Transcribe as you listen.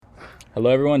Hello,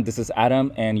 everyone. This is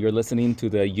Adam, and you're listening to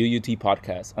the UUT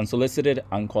podcast, Unsolicited,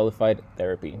 Unqualified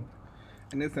Therapy.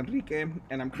 And it's Enrique,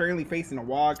 and I'm currently facing a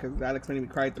wall because Alex made me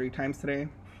cry 3 times today.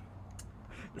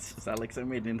 This is Alex. I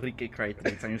made Enrique cry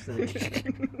 3 times today.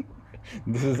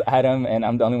 This is Adam, and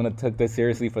I'm the only one that took this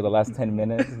seriously for the last 10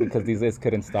 minutes because these guys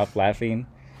couldn't stop laughing.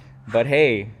 But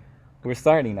hey, we're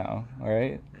starting now, all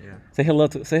right? Yeah. Say hello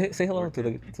to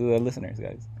the listeners,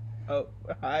 guys. Oh,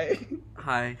 hi.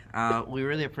 Hi. We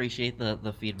really appreciate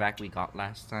the feedback we got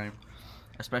last time,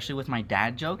 especially with my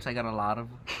dad jokes. I got a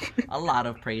lot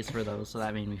of praise for those, so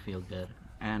that made me feel good.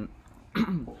 And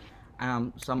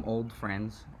some old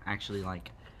friends actually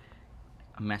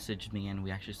messaged me, and we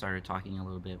actually started talking a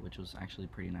little bit, which was actually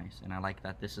pretty nice. And I like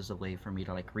that this is a way for me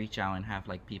to reach out and have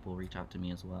people reach out to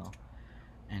me as well,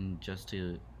 and just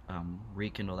to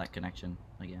rekindle that connection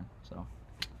again. So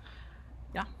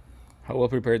yeah. How well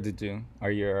prepared are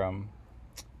your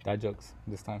dad jokes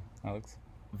this time, Alex?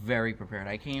 Very prepared.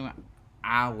 I came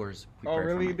hours Oh, prepared.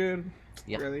 really, dude?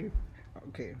 Yeah. Really?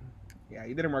 Okay. Yeah,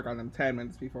 you didn't work on them 10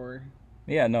 minutes before.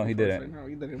 Yeah, no, he didn't. No,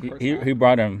 you didn't. He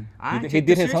brought him. He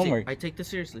did his homework. I take this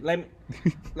seriously. Let me.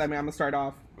 I'm gonna start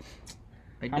off.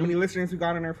 How many listeners we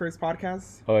got in our first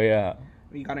podcast? Oh yeah.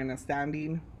 We got an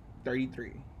astounding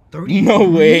 33. 30? No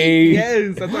way.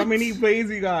 Yes, that's how many plays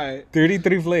we got.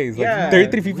 33 plays. Yeah.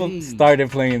 33 people Wait.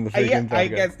 started playing the freaking podcast. I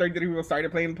guess 33 people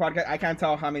started playing the podcast. I can't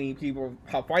tell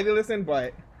how far they listened,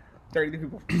 but 33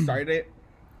 people started it,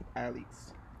 at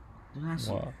least.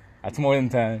 Wow. That's more than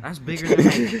 10. That's bigger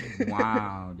than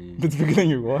wow, dude. That's bigger than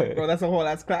your what? Bro, that's a whole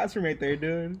ass classroom right there,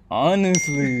 dude.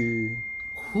 Honestly.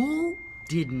 Who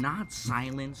did not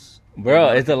silence? Bro,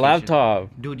 our it's a notification? laptop.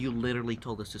 Dude, you literally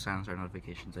told us to silence our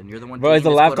notifications, and you're the one. Bro, it's a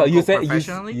taking this laptop. You quote-unquote said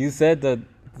professionally. you said that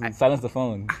silence the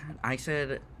phone. I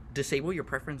said disable your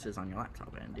preferences on your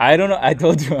laptop, and I don't know. I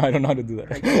told you I don't know how to do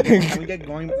Can that. we get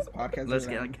going with this podcast? Let's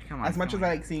dude? get. Come on. As much come as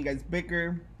I on. like seeing you guys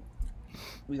bicker,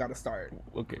 we gotta start.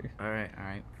 Okay. All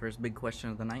right. First big question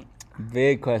of the night.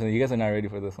 Big question. You guys are not ready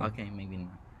for this one. Okay, maybe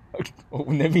not. Oh,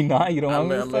 maybe not. You don't A want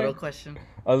me to little start? question.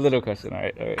 A little question. All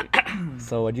right.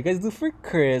 So, what'd you guys do for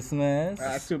Christmas?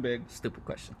 That's too big. Stupid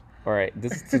question. All right.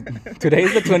 Today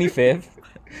is the 25th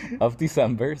of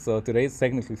December, so today is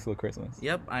technically still Christmas.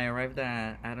 Yep, I arrived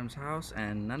at Adam's house,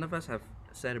 and none of us have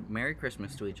said Merry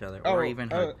Christmas to each other, Oh, or even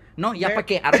hugged. No, Mer- pa'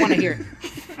 qué? I don't want to hear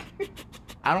it.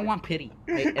 I don't want pity.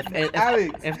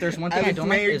 Alex, If there's one thing I Alex, don't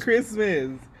like Merry is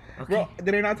Christmas. okay. Bro,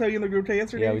 did I not tell you in the group chat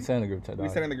yesterday? Yeah, we said in the group chat. We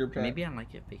dog. said in the group chat. Maybe I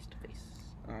like it face to face.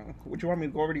 Would you want me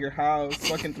to go over to your house,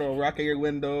 fucking throw a rock at your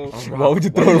window? Why would you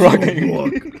throw a rock at your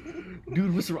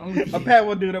Dude, what's wrong with you? A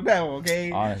pebble, dude, a pebble,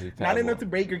 okay? Honestly, Not pebble. enough to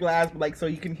break your glass, but so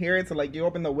you can hear it. So you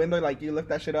open the window, you lift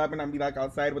that shit up, and I'm be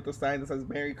outside with the sign that says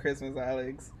 "Merry Christmas,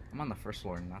 Alex." I'm on the first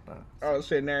floor, not the. Oh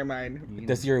shit, never mind.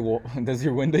 Does your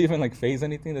window even face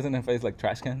anything? Doesn't it face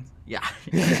trash cans? Yeah.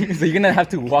 So you're gonna have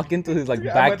to walk into his Yeah, I'm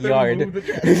about to backyard. remove the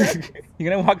trash can. You're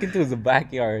gonna walk into his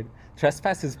backyard,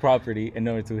 trespass his property in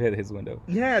order to hit his window.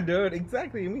 Yeah, dude,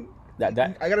 exactly. I mean, That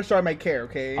I gotta show my care,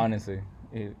 okay? honestly,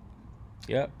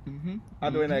 yep. Mm-hmm.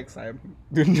 I'll do it next time.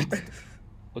 Okay,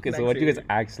 so Next what do you guys year.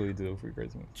 actually do for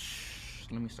Christmas?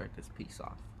 Let me start this piece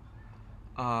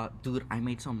off. Dude, I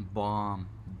made some bomb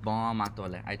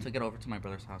atole. I took it over to my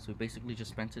brother's house. We basically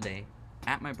just spent today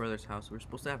at my brother's house. We were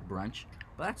supposed to have brunch,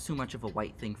 but that's too much of a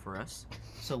white thing for us,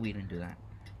 so we didn't do that.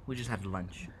 We just had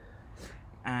lunch,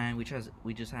 and we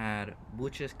just had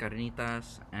buches,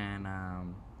 carnitas, and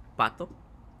pato.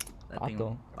 That thing-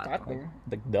 Pato? Pato?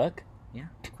 Like duck? Yeah,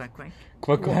 quack quack,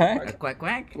 Quack quack? quack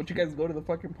quack. Would you guys go to the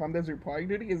fucking Palm Desert Park,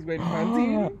 dude? You guys going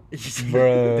hunting?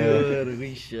 Bruh. Dude,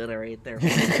 we should have right there.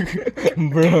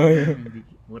 Bro.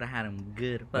 Would have had him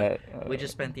good, but That, we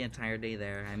just spent the entire day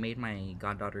there. I made my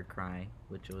goddaughter cry,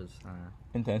 which was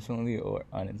Intentionally or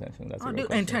unintentionally? That's a real dude,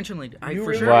 question. intentionally. I You for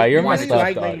really- sure. Wow, you're wanted messed up,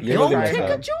 like dog. making You're kids really cry,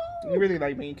 messed huh? up. You really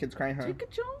like making kids cry, huh?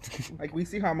 Pikachu. We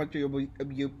see how much you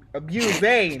abuse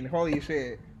Zane. Holy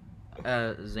shit.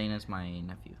 Zane is my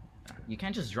nephew. You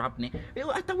can't just drop name.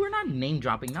 I thought we're not name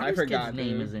dropping. Now I this forgot, kid's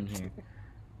name dude. is in here.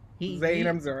 Zane,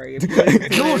 I'm sorry. Dude,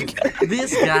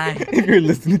 this guy, If you're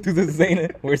listening to this, Zane,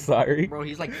 we're sorry. bro,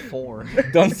 he's like 4.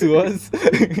 Don't sue us.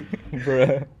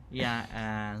 Bruh. Yeah,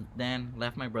 and then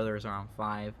left my brothers around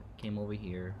 5. Came over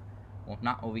here. Well,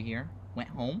 not over here. Went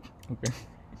home, Okay.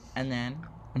 and then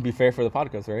And be fair for the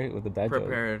podcast, right? With the dad joke.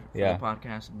 prepared for Yeah. the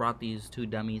podcast. Brought these 2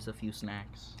 dummies a few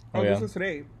snacks. Oh, Oh, this yeah. is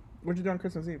today. What'd you do on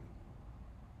Christmas Eve?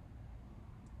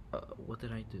 What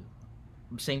did I do?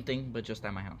 Same thing, but just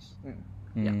at my house.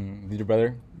 Yeah. Did your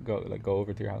brother go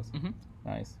over to your house? Mhm.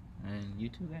 Nice. And you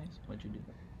two guys, what'd you do?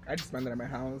 I just spent it at my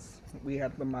house. We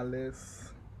had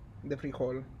tamales, the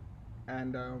frijol,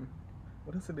 and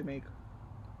What else did they make?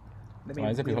 They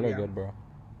Tamales de frijol are birria. good, bro.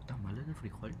 Tamales de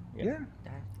frijol? Yeah.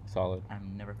 That, Solid. I've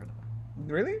never heard of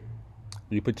that. Really?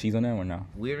 Do you put cheese on it or no?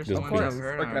 Weirdest Just tamales I've piña.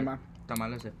 heard Or are crema.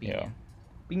 tamales de piña. Yeah.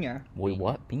 Piña. Wait,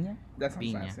 what? Piña? That sounds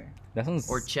Piña. fancy. That sounds.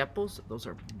 Or chepos, those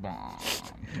are bomb.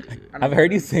 dude. I don't I've know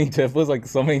heard what you that say chefos like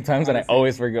so many times, and I Honestly.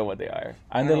 always forget what they are.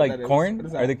 And don't they're know what like that is. corn. What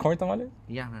is Are that? they corn tamales?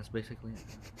 Yeah, that's basically it.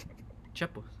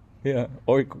 Chepos. Yeah,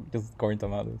 or just corn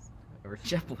tamales. Or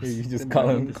chepos. You just Then call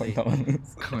I them would corn say-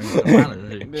 tamales. Corn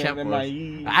tamales. is. Chepos. Then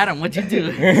my- Adam, what'd you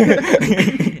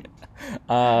do?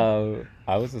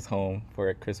 I was just home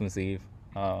for Christmas Eve.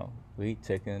 We ate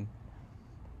chicken.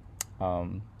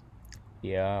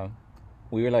 Yeah,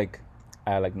 we were like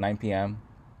at like 9 p.m.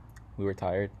 We were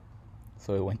tired,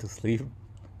 so we went to sleep,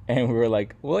 and we were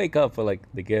like, we'll wake up for like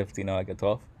the gift, like at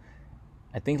 12.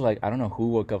 I think like I don't know who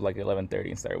woke up like 11:30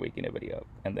 and started waking everybody up,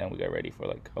 and then we got ready for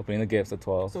like opening the gifts at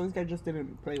 12. So this guy just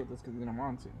didn't play with us because he didn't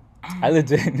want to. I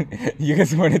legit, you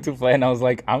guys wanted to play, and I was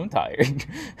like, I'm tired,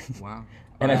 Wow.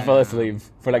 and I fell asleep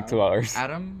for like 2 hours.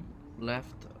 Adam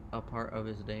left a part of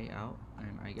his day out,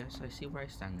 and I guess I see where I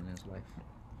stand in his life.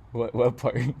 What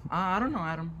part? I don't know,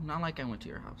 Adam. Not like I went to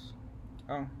your house.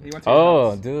 Oh, he went to your Oh,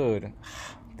 house. dude.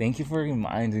 Thank you for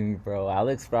reminding me, bro.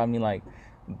 Alex brought me like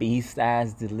beast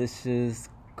ass delicious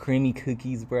creamy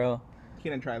cookies, bro. He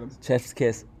didn't try them. Chef's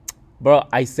kiss. Bro,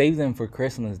 I saved them for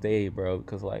Christmas Day, bro,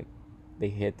 because like they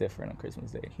hit different on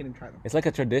Christmas Day. He didn't try them. It's like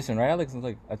a tradition, right, Alex? It's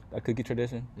like a cookie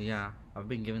tradition. Yeah, I've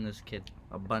been giving this kid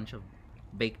a bunch of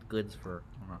baked goods for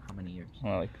I don't know how many years.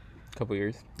 Like a couple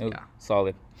years. It was Yeah.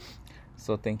 solid.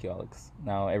 So thank you, Alex.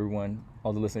 Now everyone,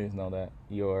 all the listeners know that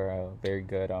you're a very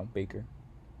good baker.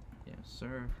 Yes,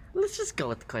 sir. Let's just go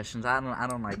with the questions. I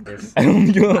don't like this.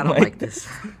 You don't I don't like this.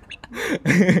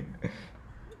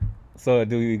 So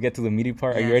do we get to the meaty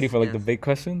part? Are you Yes, ready for like the yes. big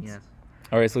questions? Yes.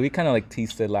 All right, so we kind of like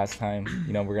teased it last time.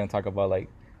 We're gonna talk about like,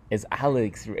 is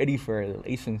Alex ready for a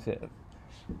relationship?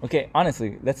 Okay,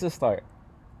 honestly, let's just start.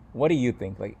 What do you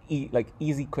think? Like,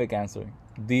 easy, quick answer.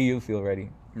 Do you feel ready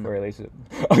No. for a relationship?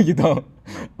 Oh, you don't.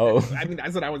 Oh, I mean,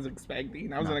 that's what I was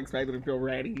expecting. I wasn't expecting to feel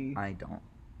ready. I don't.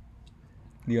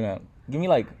 you know, give me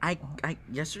like. I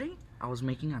yesterday I was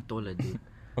making a atole, dude.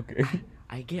 Okay.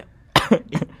 I get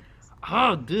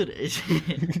oh, dude, it's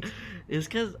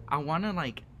because I want to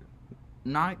like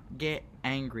not get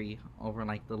angry over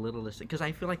like the littlest thing. Because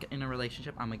I feel like in a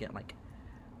relationship I'm gonna get like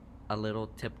a little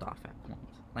tipped off at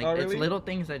points. Like Oh, it's really? little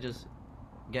things that just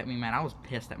get me mad. I was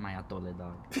pissed at my atole,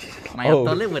 dog. My Oh.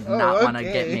 atole would Oh, not want to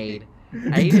okay. get made.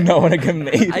 I do not want to get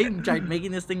made. I tried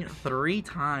making this thing 3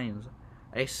 times.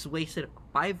 I wasted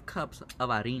 5 cups of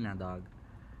harina, dog.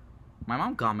 My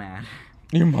mom got mad.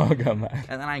 Your mom got mad.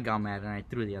 And then I got mad and I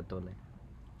threw the atole.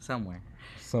 Somewhere.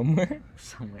 Somewhere?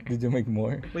 Somewhere. Did you make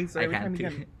more? Wait, so I every had time you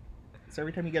to. get, so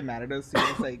every time you get mad at us, you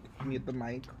just like mute the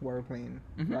mic while we're playing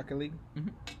Mhm. Rocket League.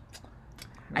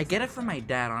 I get it from my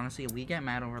dad, honestly. We get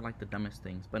mad over like the dumbest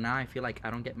things. But now I feel like I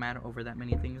don't get mad over that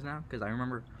many things now. Because I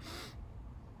remember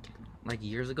like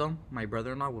years ago, my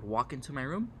brother-in-law would walk into my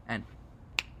room and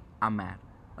I'm mad.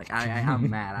 Like I'm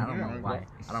mad. I don't Yeah, know like why.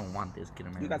 what? I don't want this kid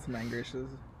in my You room. got some anger issues.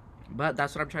 But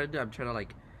that's what I'm trying to do. I'm trying to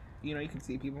like, You know, you can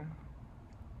see people.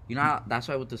 that's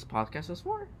why what this podcast is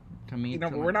for. To me, You know,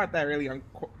 to but like- we're not that really.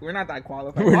 We're not that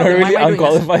qualified. We're Oh, not then why really am I doing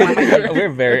this? unqualified. Why am I doing- We're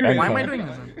very Why am I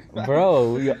unqualified. doing this?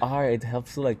 Bro, you are. It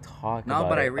helps to like talk No, about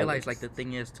but I it, realize Alex. like the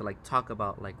thing is to like talk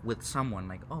about like with someone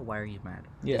like, oh, why are you mad?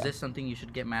 Yeah. Is this something you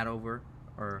should get mad over,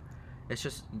 or it's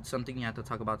just something you have to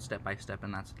talk about step by step,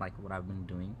 and that's like what I've been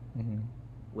doing Mhm.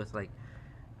 with like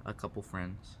a couple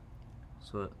friends.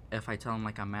 So if I tell them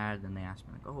like I'm mad, then they ask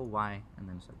me like, oh, why? And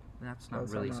then it's like that's not Oh,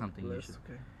 so really I'm on something the you list, should.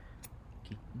 Okay.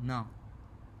 Keep. No,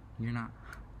 you're not.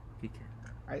 You can.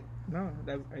 I know.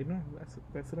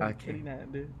 That's what I'm Okay. getting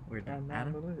at, dude. We're done. I'm not on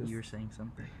Adam, the list. you were saying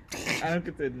something. I don't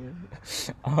continue.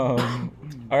 All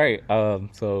right.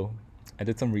 So I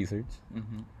did some research.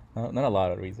 Mm-hmm. Not a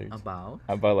lot of research About.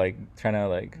 about like trying to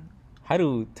like how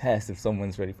to test if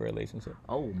someone's ready for a relationship.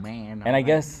 Oh man. And I alright.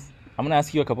 guess I'm gonna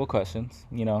ask you a couple questions,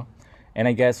 and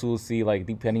I guess we'll see like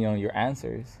depending on your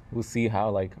answers, we'll see how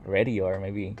like ready you are.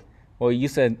 Maybe, well, you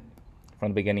said from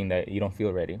the beginning that you don't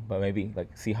feel ready, but maybe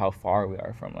like see how far we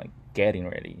are from like getting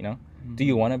ready. Do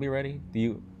you want to be ready?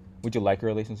 Would you like a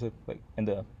relationship like in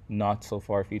the not so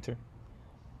far future?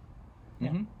 Yeah.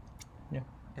 Mhm.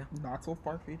 Not so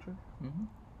far future. Mm-hmm.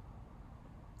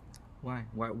 Why?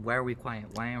 Why are we quiet?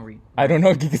 Why are we? I don't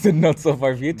know because it's not so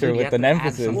far future Dude, you with have an to add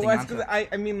emphasis. something. Well, that's because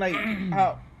I mean, like,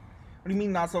 how? What do you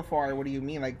mean not so far? What do you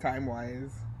mean, like, time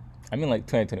wise? I mean like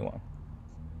 2021.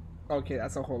 Okay,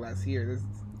 that's a whole last year. This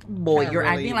Boy, Can't you're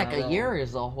relate, acting like bro. a year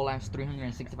is a whole last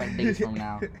 365 days from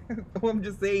now. Well, I'm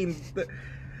just saying.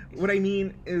 what I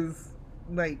mean is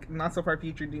like not so far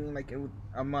future, doing like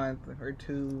a month or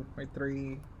 2 or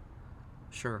 3.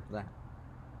 Sure, that.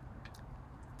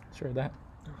 Sure that.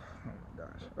 Oh my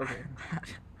gosh. Okay.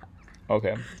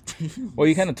 Okay. Well,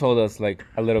 you kind of told us like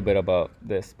a little bit about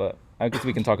this, but I guess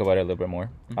we can talk about it a little bit more.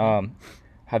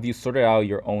 Have you sorted out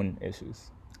your own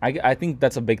issues? I think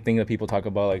that's a big thing that people talk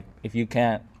about. Like, if you're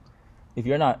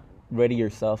not ready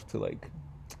yourself to like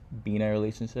be in a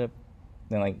relationship,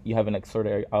 then like you haven't like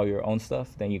sorted out your own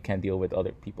stuff, then you can't deal with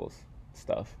other people's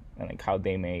stuff and like how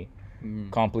they may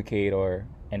complicate or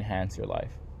enhance your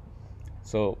life.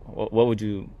 So what would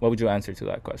you answer to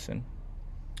that question?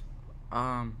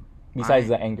 Besides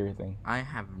the anger thing. I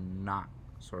have not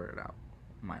sorted out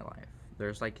my life.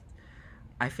 There's like,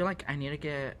 I feel like I need to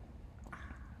get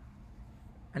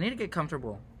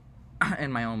comfortable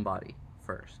in my own body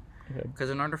first. Because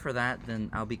in order for that, then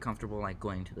I'll be comfortable like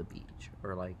going to the beach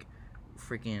or like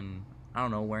freaking, I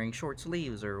don't know, wearing short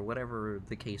sleeves or whatever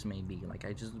the case may be. Like,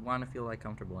 I just want to feel like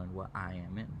comfortable in what I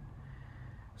am in.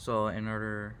 So in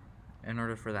order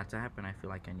for that to happen, I feel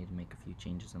like I need to make a few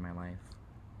changes in my life.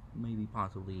 Maybe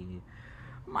possibly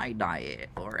my diet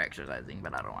or exercising,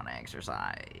 but I don't want to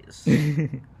exercise.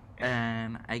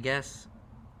 And I guess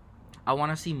I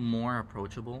want to seem more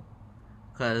approachable,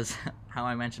 because how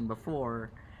I mentioned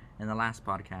before in the last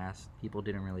podcast, people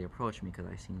didn't really approach me because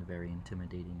I seemed very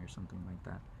intimidating or something like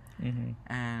that.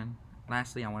 And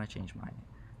lastly, I want to change my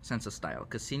sense of style,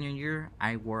 because senior year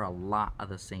I wore a lot of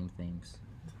the same things,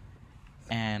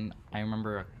 and I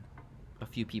remember a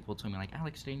few people told me like,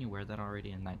 Alex, didn't you wear that already?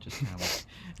 And that just kind of like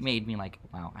made me like,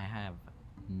 wow, I have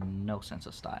no sense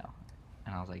of style.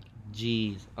 And I was like,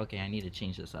 geez, okay, I need to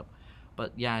change this up.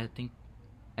 But yeah,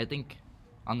 I think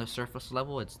on the surface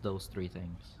level, it's those 3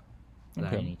 things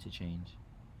that I need to change.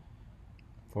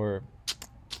 For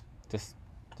just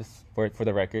for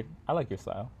the record, I like your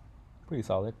style. Pretty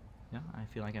solid. Yeah, I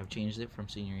feel like I've changed it from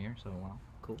senior year, so wow,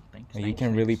 cool, thanks. And you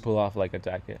can really pull off like a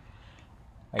jacket.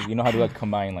 Like, you know how to like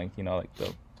combine like, you know, like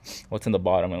the what's in the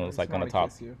bottom and what's like on the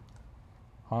top. Kiss you.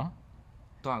 Huh?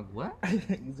 Dog, what?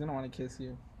 He's gonna want to kiss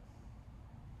you.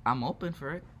 I'm open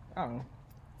for it. I don't know.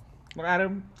 Well,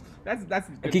 Adam, that's a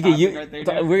good Kiki, topic right there.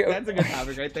 That's a good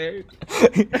topic right there.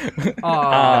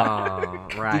 Oh,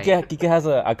 right. Kike has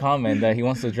a comment that he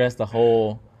wants to address the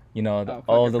whole, you know,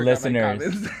 all the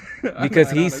listeners,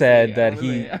 because he said that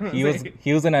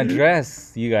he was gonna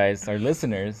address you guys, our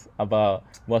listeners, about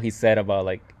what he said about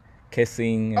like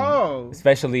kissing, and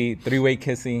especially 3-way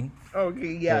kissing.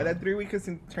 Okay, yeah, that 3-way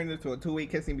kissing turned into a 2-way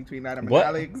kissing between Adam and What?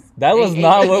 Alex. That was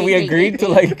not what we agreed to.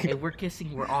 Like, if we're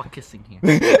kissing, we're all kissing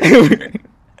here.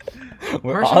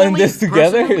 We're all in this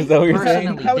together. Is that what you're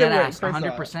saying? How would it work, Deadass, first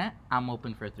off? 100%. I'm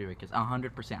open for a 3-way kiss.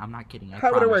 100%. I'm not kidding. I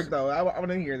How would it promise. work though? I want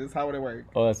to hear this. How would it work?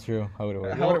 Oh, that's true. How would it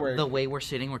work? How would it work? The way we're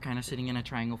sitting, we're kind of sitting in a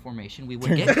triangle formation. We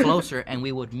would get closer and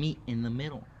we would meet in the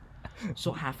middle.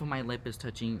 So half of my lip is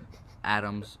touching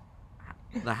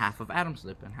the half of Adam's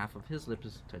lip, and half of his lip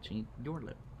is touching your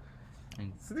lip.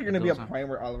 And So there's gonna be a point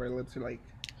where all of our lips are like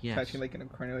touching like in a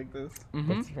corner like this.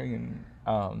 That's freaking.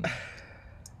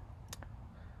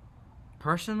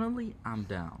 Personally, I'm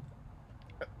down.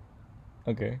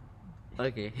 Okay.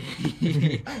 Okay.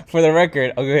 For the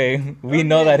record, okay, we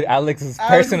know that Alex is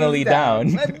personally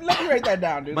down. Let me write that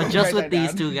down, dude. But just with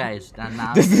these 2 guys.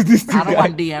 Now, These two I don't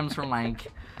want guys. DMs from like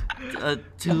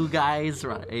 2 guys.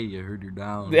 Right? Hey, you heard you're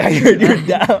down. I heard you're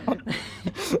down.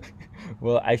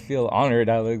 Well, I feel honored,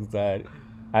 Alex, that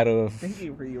out of Thank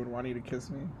you for you wanting to kiss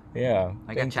me. yeah.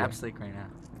 I got thank you. chapstick right now.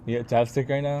 You got chapstick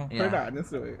right now? Put it Yeah, on. Let's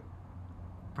do it.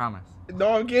 promise.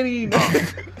 No, I'm kidding. You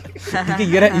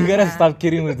gotta stop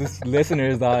kidding with these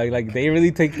listeners, dog. Like, they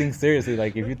really take things seriously.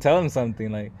 Like, if you tell them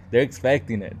something, like, they're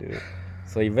expecting it, dude.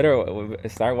 So you better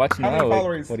start watching How out. many Like,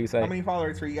 followers? what do you say? How many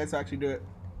followers for you guys to actually do it?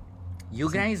 You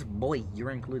guys, boy,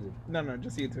 you're included. No,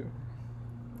 just you two.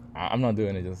 I'm not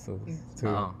doing it just to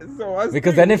Oh. So us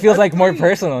because three, then it feels us like more three.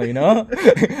 personal, you know?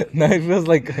 No, it feels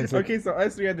like it's like, Okay, so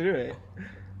us 3 had to do it.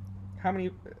 How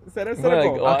many? Set a Well,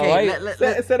 goal. like, Okay,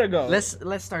 why- Set a goal.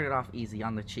 let's start it off easy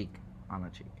on the cheek.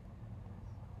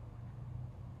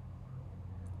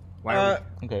 Why are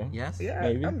okay. we, yes? Yeah,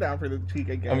 Maybe. I'm down for the cheek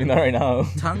again. I mean, not right now.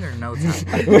 Tongue or no tongue?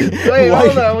 Wait, Why-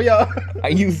 hold on, yo. Are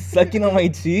you sucking on my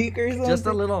cheek or something? Just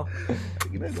a little.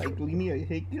 You know, like leave me a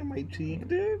hick on my cheek,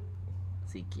 dude.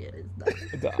 Si quieres.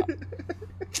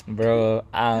 Bro,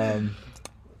 how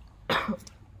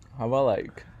about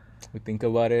like we think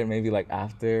about it maybe like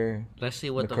after Let's see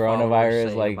what the the followers coronavirus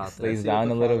say like about stays this.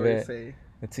 down a little bit. Say.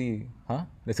 Let's see, huh?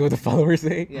 Let's see what the followers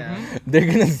say. Yeah. They're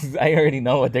gonna. I already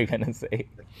know what they're gonna say.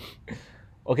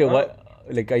 Okay, Well- what?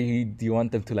 Like, do you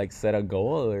want them to like set a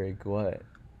goal or like what?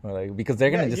 or like because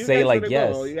they're gonna Yeah, just you say guys like set a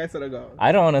yes. goal. You guys set a goal.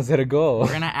 I don't want to set a goal.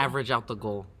 We're gonna average out the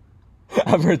goal.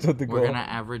 Average with the We're goal. gonna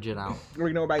average it out. We're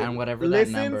gonna go by And whatever that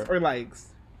listens number- or likes.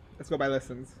 Let's go by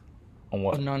listens. On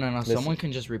what? No. Listen. Someone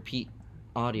can just repeat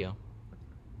audio.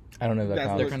 I don't know if that That's,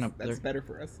 counts. They're gonna- that's they're- better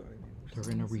for us. So.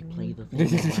 They're gonna replay the thing. We're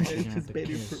actually gonna have It's to better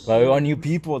kiss. for- But we want new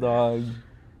people, dog. Okay.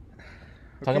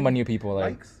 Talking about new people,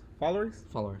 like Likes, followers,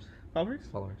 Followers.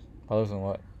 followers. followers on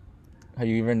what? How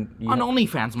you even? On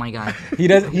OnlyFans, my guy. He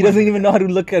doesn't even know how to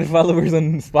look at followers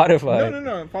on Spotify.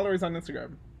 No. Followers on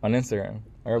Instagram. On Instagram.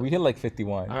 Or we hit like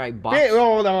 51. All right, Hey, bots.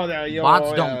 yo, Bots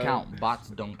yo. don't count. Bots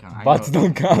don't count. I Bots know.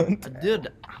 don't count.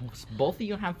 Dude, both of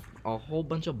you have a whole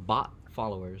bunch of bot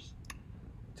followers.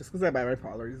 Just because I buy my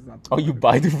followers is not. Oh, you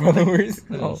buy the followers?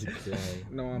 Oh,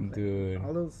 No, I'm dude.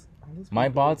 all those My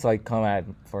people- bots like come at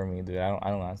for me, dude. I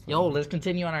don't ask. For Yo, them. let's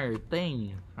continue on our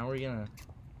thing. How are we gonna?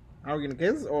 Are we gonna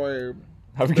kiss or?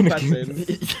 How are we gonna questions?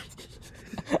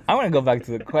 keep? I want to go back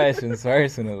to the questions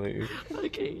personally.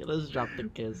 Okay, let's drop the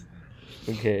kiss.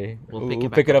 Okay, We'll we'll pick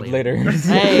it pick back it up up later.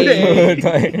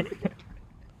 Hey!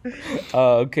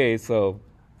 Okay, so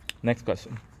next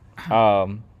question.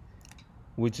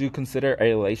 Would you consider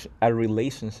a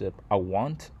relationship a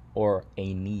want or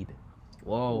a need?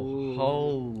 Whoa, Ooh.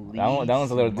 holy. That one's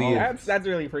a little deep. That's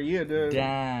really for you, dude.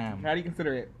 Damn. How do you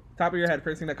consider it? Top of your head,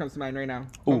 first thing that comes to mind right now.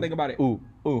 Don't think about it. Ooh,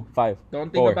 5.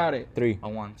 Don't think 4, about it. 3, I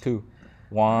want. 2,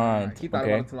 1. He thought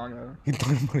Okay. about it too long though. He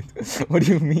thought about it. What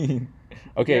do you mean? You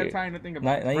Okay. had time to think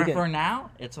Now, about now it. you For can.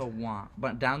 now, it's a want,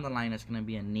 but down the line, it's gonna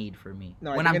be a need for me.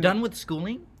 No, I when think I'm it- done with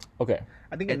schooling, Okay.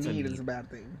 I think a It's a need need. is a bad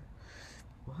thing.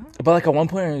 what? But like at one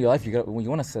point in your life, you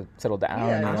want to settle down.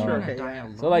 Yeah, you that's know? true. wanna Okay, die yeah.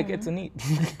 alone. So like it's a need.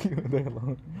 They're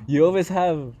alone. You always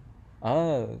have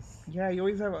us, Yeah, you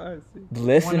always have us. the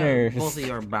listeners. Both of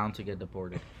you are bound to get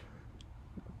deported.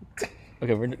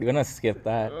 Okay, we're gonna skip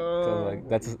that. 'cause, Oh, like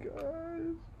that's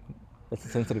a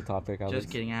sensitive topic. Just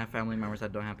kidding. I have family members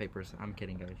that don't have papers. I'm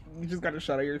kidding, guys. You just got to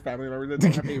shout out your family members that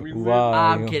don't have papers. Wow.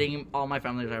 I'm kidding. All my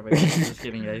family members have papers. Just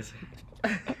kidding, guys.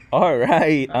 All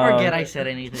right. Forget I said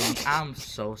anything. I'm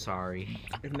so sorry.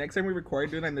 If next time we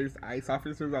record, dude, and there's ICE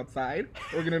officers outside,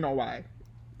 we're gonna know why.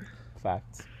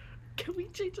 Facts. Can we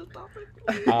change the topic?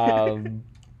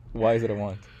 Why is it a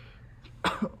want?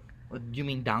 You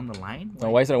mean down the line? No,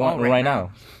 why is it a want right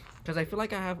now? Because I feel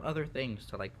like I have other things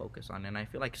to like focus on, and I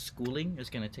feel like schooling is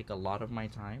gonna take a lot of my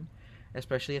time,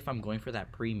 especially if I'm going for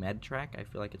that pre-med track. I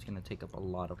feel like it's gonna take up a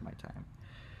lot of my time,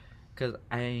 cause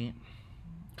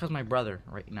my brother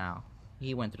right now,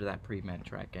 he went through that pre-med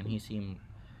track, and he seemed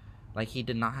like he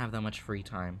did not have that much free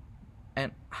time,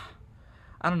 and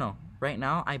I don't know. Right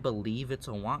now, I believe it's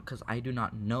a want because I do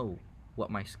not know what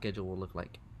my schedule will look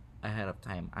like ahead of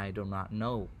time. I do not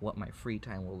know what my free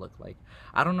time will look like.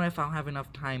 I don't know if I'll have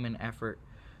enough time and effort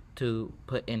to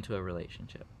put into a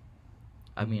relationship.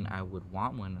 I mean, I would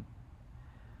want one,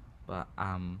 but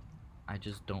I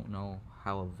just don't know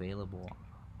how available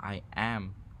I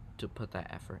am to put that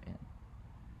effort in.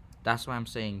 That's why I'm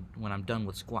saying when I'm done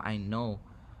with school,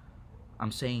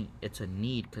 I'm saying it's a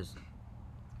need because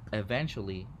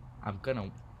eventually I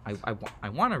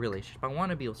want a relationship. I want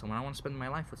to be with someone. I want to spend my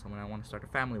life with someone. I want to start a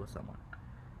family with someone.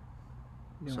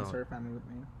 You want So- to start a family with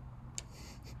me?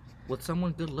 With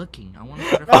someone good looking. I want to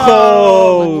start a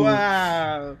Oh! family.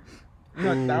 wow!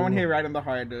 No, that one hit right in the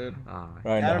heart, dude. Right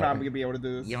I now. don't know how I'm gonna be able to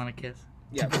do this. You want to kiss?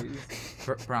 Yeah, please.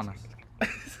 Promise.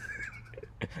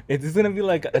 Is this gonna be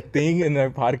like a thing in our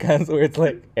podcast where it's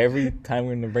like every time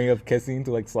we're gonna bring up kissing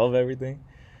to like solve everything?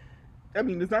 I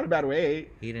mean, it's not a bad way.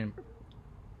 He didn't.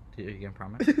 Did you gonna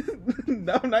promise?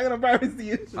 No, I'm not gonna promise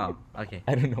you. Oh, okay.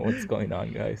 I don't know what's going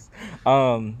on, guys.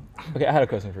 Okay, I had a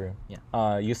question for you.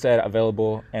 Yeah. You said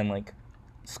available and like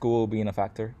school being a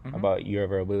factor Mhm. about your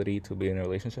availability to be in a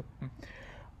relationship.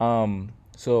 Mm-hmm.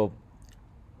 So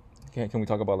can we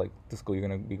talk about like the school you're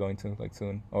gonna be going to like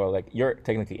soon, or like you're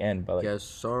technically in, but like Yes,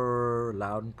 sir.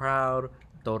 Loud and proud.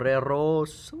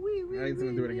 Toreros. I ain't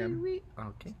gonna do it again.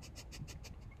 Okay.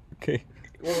 okay.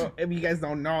 Well, if you guys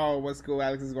don't know what school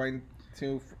Alex is going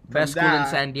to, from Best school in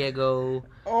that, San Diego.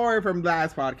 or from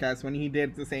last podcast when he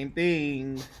did the same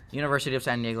thing. University of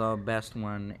San Diego, best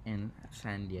one in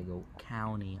San Diego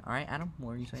County. All right, Adam,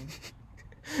 what are you saying?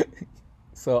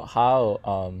 So how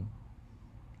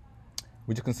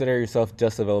would you consider yourself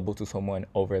just available to someone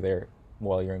over there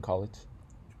while you're in college?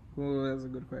 Ooh, that's a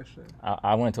good question.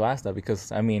 I wanted to ask that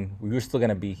because I mean we were still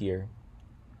gonna be here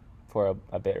for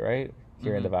a bit, right?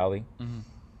 Here in the valley. Mm-hmm.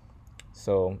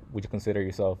 So would you consider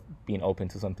yourself being open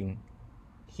to something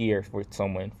here with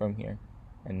someone from here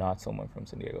and not someone from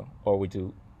San Diego? Or would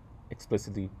you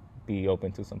explicitly be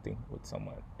open to something with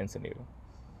someone in San Diego?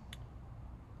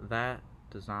 That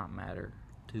does not matter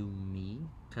to me,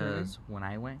 because when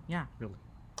I went, yeah, really.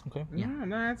 Okay. Yeah. No, I'm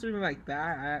not answering like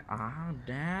that. Ah,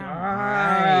 damn.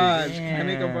 Gosh, Alright, can I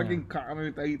make a damn. fucking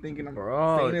comment without you thinking I'm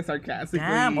Bro, saying it sarcastically?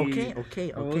 Damn, okay.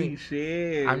 Holy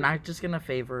shit. I'm not just gonna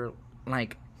favor,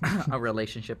 like, a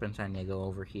relationship in San Diego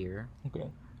over here Okay.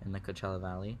 in the Coachella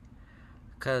Valley.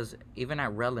 Because even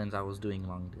at Redlands, I was doing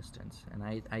long distance. And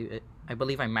I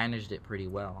believe I managed it pretty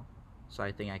well. So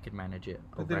I think I could manage it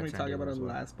But over didn't at we San talk Diego about as it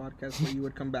well. last podcast where you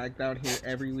would come back down here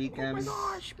every Oh weekend? my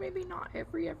gosh, maybe not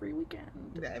every weekend.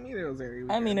 I mean, it was every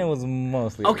weekend. I mean, it was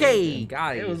mostly. Okay,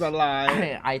 guys. It was a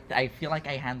lie. I feel like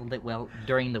I handled it well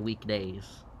during the weekdays.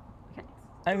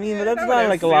 I mean, but I that's would not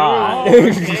like a assume. lot.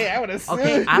 Okay, I would assume.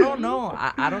 Okay, I don't know.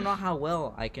 I don't know how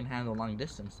well I can handle long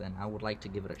distance then. I would like to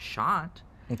give it a shot.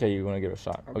 Okay, you want to give it a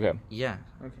shot. Okay. Yeah,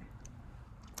 Okay.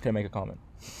 Can I make a comment?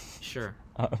 sure.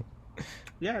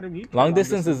 Yeah, I didn't need Long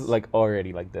distance is like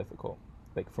already like difficult,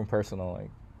 like from personal,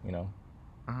 like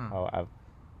Uh-huh. how I've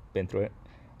been through it.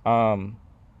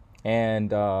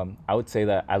 And I would say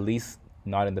that at least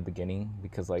not in the beginning,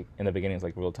 because like in the beginning it's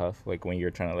like real tough, like when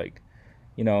you're trying to like,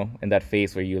 in that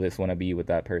phase where you just want to be with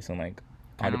that person like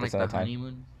Kind 100% of like of the the time.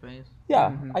 honeymoon phase.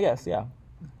 Yeah, Mhm. I guess, yeah.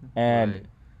 And Right.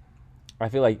 I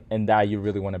feel like in that you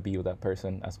really want to be with that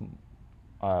person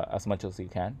as much as you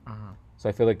can. Uh-huh. So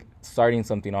I feel like starting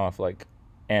something off like,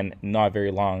 and not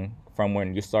very long from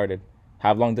when you started,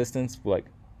 have long distance, like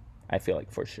I feel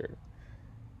like for sure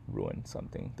ruin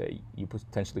something that you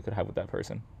potentially could have with that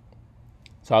person.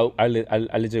 So I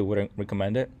legit wouldn't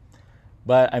recommend it.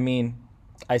 But I mean,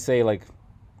 I say like,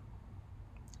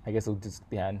 I guess it'll just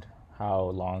depend how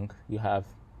long you have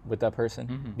with that person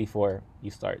Mhm. before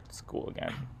you start school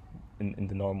again in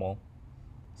the normal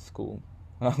school,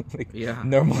 like Yeah.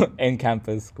 normal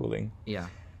in-campus schooling. Yeah.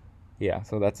 Yeah,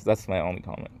 so that's my only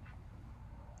comment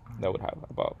that I would have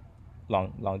about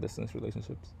long distance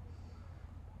relationships.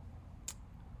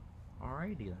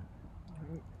 Alrighty then.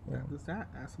 That was that.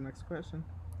 Ask the next question.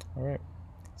 All right.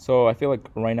 So I feel like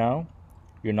right now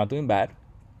you're not doing bad.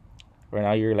 Right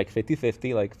now you're like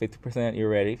 50-50, like 50% you're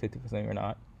ready, 50% you're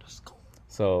not. Let's go.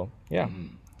 So yeah.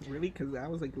 Really? Because I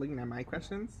was like looking at my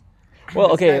questions. Well,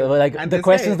 This okay, guy- but like and the this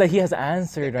questions guy- that he has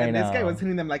answered right and this now. guy was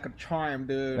hitting them like a charm,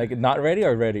 dude. Like not ready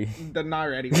or ready? the not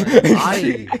ready one.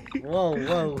 Aye. Whoa.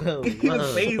 He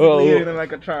was basically Whoa. hitting them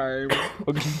like a charm.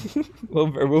 Okay.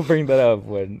 we'll bring that up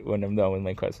when I'm done with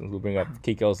my questions. We'll bring up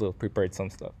Kiki also prepared some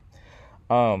stuff.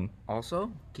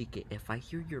 Also, Kike, if I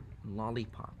hear your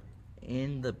lollipop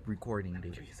in the recording,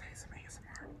 dude, Please say some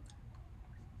ASMR.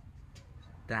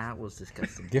 that was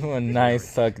disgusting. Give him a nice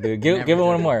suck, dude. Give Never him do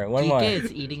one that. more. One Kike more.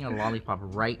 is eating a lollipop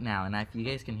right now, and if you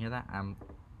guys can hear that,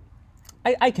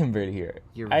 I can barely hear it.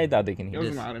 You're I right. doubt they can It hear was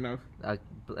it. not enough.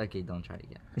 Okay, don't try it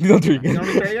again. You don't do it You want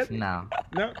me to try again. it? No,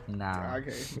 No? no.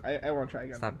 Okay. I won't try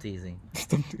again. Stop teasing.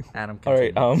 Stop doing- Adam, All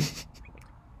right. continue.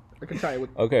 I can try it with.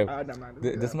 Okay. No, I'm not.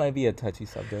 This might be a touchy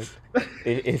subject.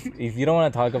 If you don't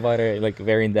want to talk about it like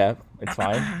very in depth, it's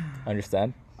fine. I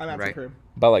understand. I'm answering Right. for him.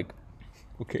 But like,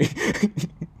 okay.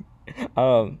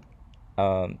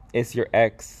 Is your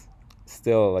ex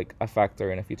still like a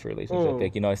factor in a future relationship? Oh,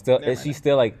 Like is never she mind.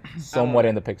 still like somewhat wanna-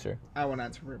 in the picture? I won't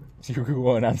answer for him. You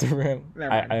won't answer for him.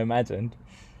 Never mind. I imagined.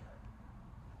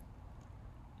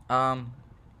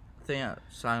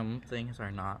 Some things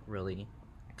are not really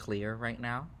clear right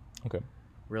now, Okay.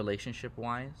 relationship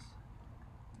wise.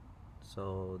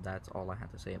 So that's all I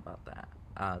have to say about that.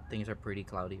 Things are pretty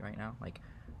cloudy right now. Like,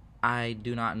 I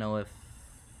do not know if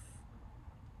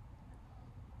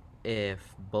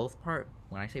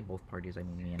when I say both parties, I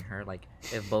mean me and her. Like,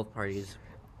 if both parties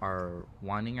are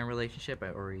wanting a relationship,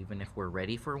 or even if we're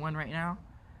ready for one right now.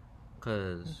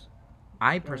 Because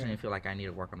I personally feel like I need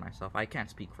to work on myself. I can't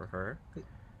speak for her.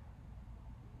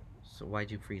 So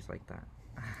why'd you freeze like that?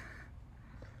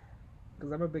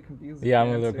 Because I'm a bit confused. Yeah, I'm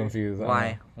a with the little answer. confused. I don't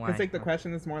Why? know. Why? Because like the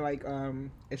question is more like,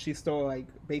 is she still like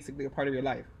basically a part of your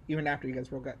life even after you guys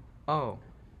broke up? Oh.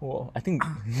 Well, I think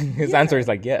his Yeah. answer is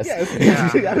like yes.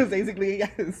 Yes. Yeah. That was basically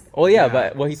yes. Oh yeah, Yeah.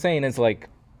 but what he's saying is like,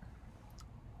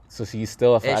 so she's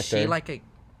still a factor. Is she like a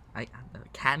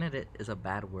candidate is a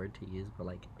bad word to use, but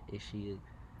like, is she?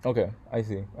 Okay, I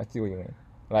see what you mean.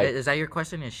 Like, Is that your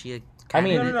question? Is she a? I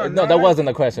mean, candidate? No, no, not that like- wasn't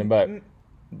the question, but Mm,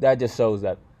 that just shows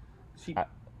that She I-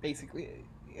 basically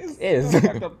is. Is. a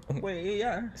fucked up way,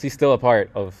 yeah. she's still a part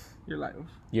of Your life.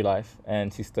 your life,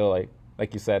 and she's still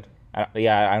like you said. I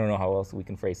don't know how else we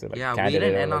can phrase it. Like Yeah, we candidate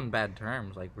didn't or, end like- on bad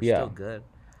terms. Like, we're Yeah. still good.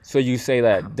 So you say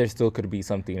that there still could be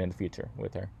something in the future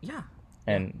with her, Yeah.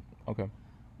 and okay.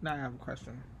 Now I have a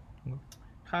question. Mhm.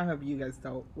 How have you guys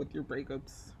dealt with your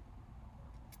breakups?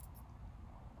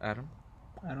 Adam.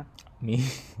 I don't know. Me,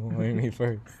 me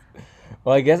first.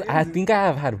 Well, I guess I think I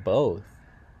have had both.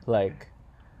 Like,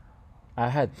 I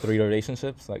had 3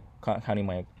 relationships, like counting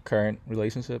my current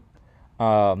relationship.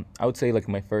 I would say like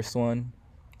my first one,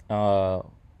 uh,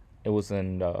 it was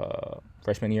in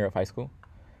freshman year of high school,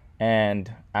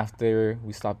 and after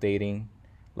we stopped dating,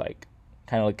 like,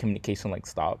 kind of like communication like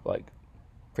stopped, like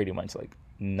pretty much like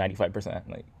 95%.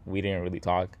 Like we didn't really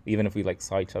talk, even if we like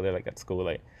saw each other like at school,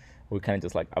 like we kind of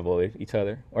just like avoid each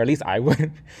other, or at least I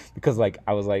would, because like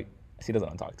I was like she doesn't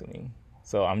want to talk to me,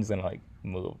 so I'm just gonna like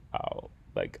move out,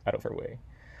 like out of her way.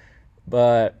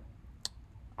 But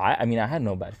I mean I had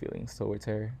no bad feelings towards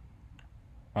her.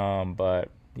 But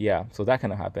yeah, so that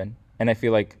kind of happened, and I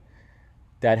feel like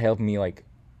that helped me. Like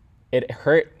it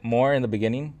hurt more in the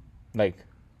beginning, like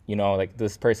like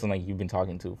this person like you've been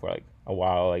talking to for like a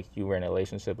while, like you were in a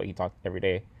relationship, like you talked every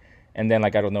day, and then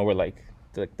like I don't know where like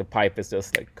the pipe is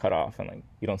just like cut off, and like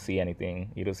you don't see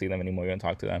anything, you don't see them anymore, you don't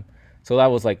talk to them. So that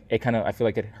was like it kind of I feel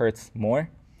like it hurts more,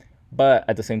 but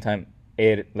at the same time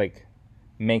it like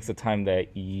makes the time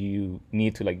that you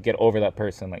need to like get over that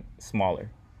person like smaller,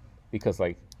 because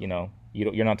like you're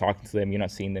not talking to them, you're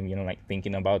not seeing them, you're not like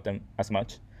thinking about them as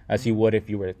much as you would if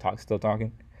you were still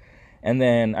talking. And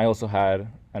then I also had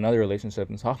another relationship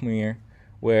in sophomore year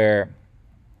where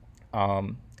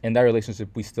in that relationship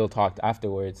we still talked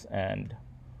afterwards, and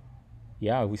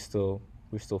yeah, we're still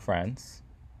friends,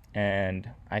 and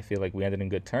I feel like we ended in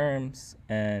good terms.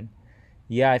 And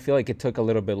yeah, I feel like it took a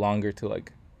little bit longer to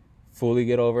like fully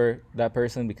get over that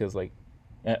person, because like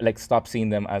stop seeing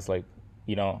them as like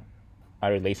you know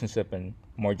a relationship and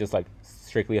more just like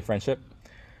strictly a friendship.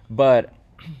 But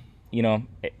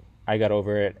I got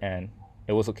over it and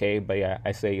it was okay. But yeah,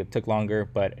 I say it took longer,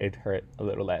 but it hurt a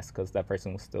little less because that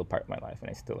person was still part of my life, and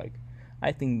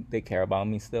I think they care about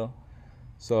me still.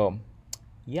 So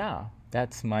yeah,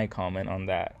 that's my comment on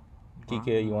that.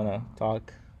 Kike, you wanna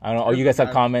talk? I don't know. Oh, you guys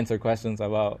have comments or questions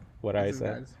about what I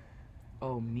said? Guys.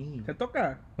 Oh, me. Te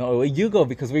toca. No, you go,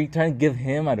 because we're trying to give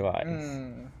him advice.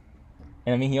 Mm.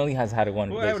 And I mean, he only has had one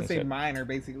Well, I would relationship. say mine are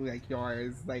basically like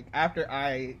yours. Like after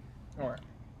I don't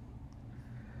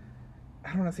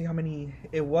want to say how many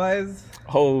it was.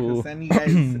 Oh. 'Cause then you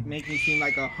guys make me seem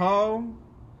like a hoe.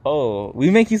 Oh, we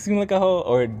make you seem like a hoe,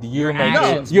 or do you Your make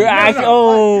actions. your No, act? no.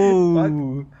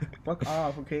 Oh. Fuck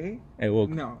off, okay? Hey, well,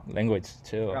 No. language,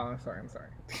 chill. Oh, I'm sorry.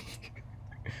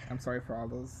 I'm sorry for all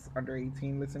those under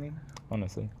 18 listening.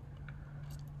 Honestly.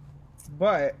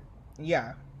 But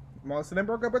yeah, most of them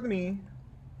broke up with me,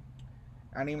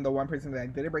 and even the one person that I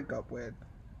didn't break up with.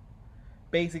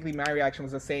 Basically, my reaction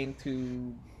was the same,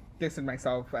 to distance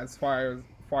myself as far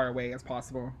away as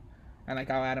possible. And like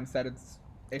how Adam said,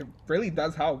 it really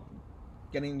does help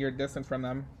getting your distance from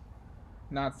them,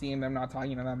 not seeing them, not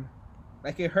talking to them.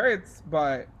 Like it hurts,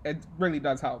 but it really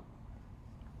does help.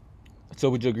 So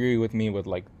would you agree with me with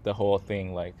like the whole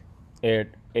thing? Like,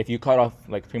 if you cut off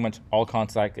like pretty much all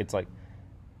contact, it's like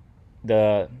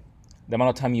the amount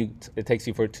of time it takes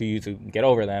you to get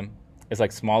over them is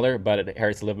like smaller, but it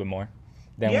hurts a little bit more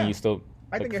than when you still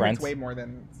I like think it friends. hurts way more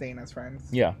than staying as friends.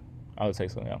 Yeah, I would say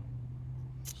so. Yeah.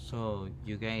 So,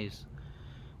 you guys,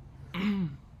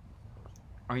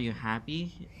 are you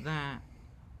happy that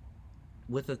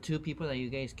with the 2 people that you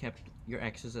guys kept your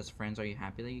exes as friends, are you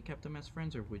happy that you kept them as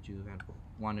friends, or would you have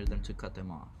wanted them to cut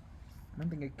them off? I don't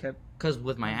think it kept. Because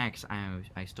with my ex,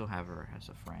 I still have her as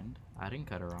a friend. I didn't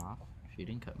cut her off. She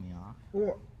didn't cut me off.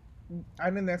 Well, I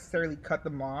didn't necessarily cut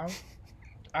them off.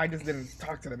 I just didn't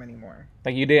talk to them anymore.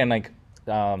 Like you didn't like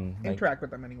Interact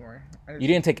with them anymore. you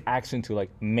didn't take action to like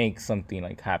make something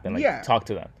like happen, like Yeah. talk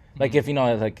to them. Like if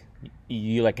like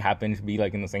you like happen to be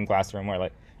like in the same classroom, or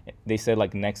like they said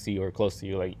like next to you or close to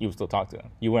you, like you would still talk to them.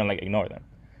 You wouldn't like ignore them.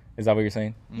 Is that what you're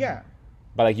saying? Yeah,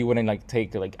 But like you wouldn't like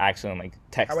take like action, like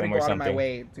text I wouldn't them go or out of something. my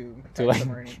way to text like-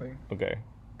 them or anything. Okay,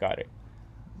 got it.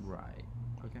 Right.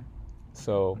 Okay.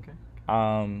 So, Okay.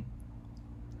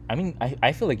 I mean,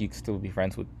 I feel like you could still be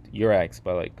friends with your ex,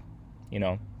 but like,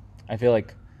 I feel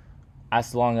like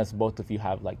as long as both of you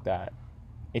have like that,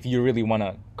 if you really want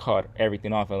to cut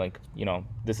everything off and like,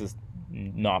 this is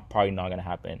probably not gonna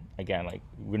happen again, like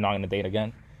we're not gonna date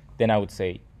again, then I would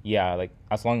say yeah, like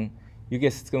as long you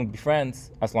guys still be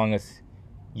friends, as long as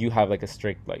you have like a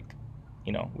strict like,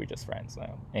 we're just friends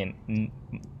now, and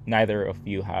neither of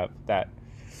you have that.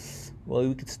 Well,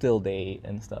 we could still date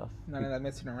and stuff. None of that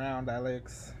messing around,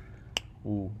 Alex.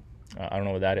 Ooh, I don't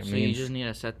know what that So means. you just need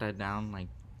to set that down, like,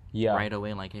 yeah, right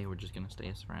away, like, hey, we're just gonna stay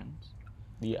as friends.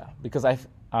 yeah. Because in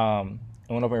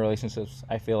one of my relationships,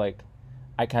 I feel like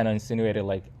I kind of insinuated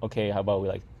like, okay, how about we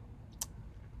like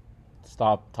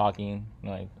stop talking,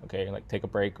 like, okay, like take a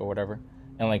break or whatever,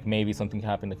 and like maybe something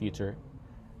happened in the future,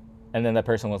 and then that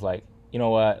person was like, you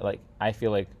know what, like I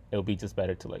feel like it would be just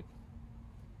better to like,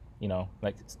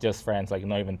 like it's just friends, like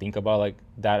not even think about like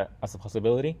that as a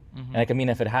possibility. And like I mean,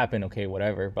 if it happened, okay,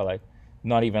 whatever, but like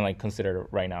not even like consider it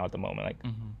right now at the moment, like.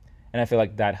 And I feel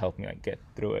like that helped me like get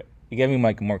through it. It gave me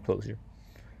like more closure,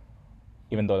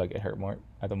 even though like it hurt more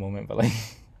at the moment, but like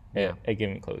it gave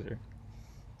me closure.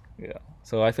 Yeah.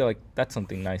 So I feel like that's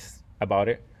something nice about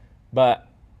it, but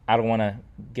I don't want to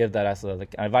give that as a,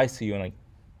 like advice to you and like,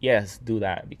 yes, do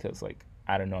that, because like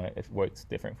I don't know, it works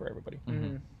different for everybody.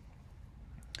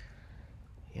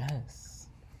 Yes.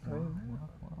 You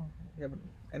have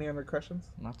any other questions?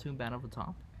 Not too bad of a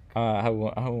top. I have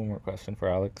one more question for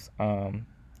Alex.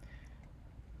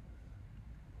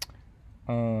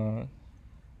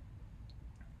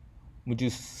 Would you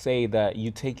say that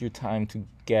you take your time to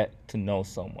get to know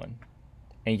someone,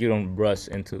 and you don't rush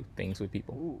into things with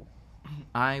people? Ooh.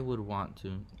 I would want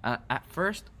to. At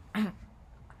first,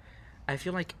 I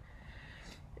feel like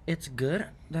it's good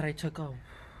that it took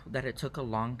a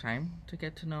long time to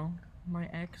get to know my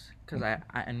ex, because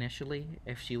I initially,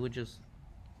 if she would just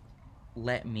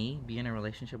let me be in a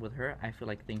relationship with her, I feel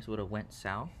like things would have went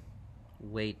south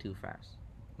way too fast.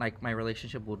 Like my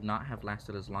relationship would not have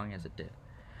lasted as long as it did.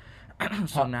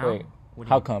 So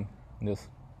how come this?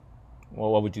 Well,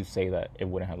 what would you say that it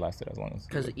wouldn't have lasted as long as?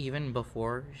 Because even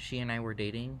before she and I were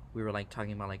dating, we were like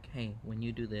talking about like, hey, when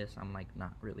you do this, I'm like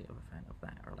not really a fan of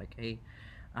that, or like, hey,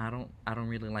 I don't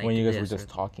really like. When you guys this, were just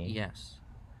talking. Yes.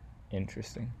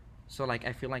 Interesting. So like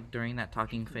I feel like during that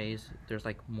talking phase, there's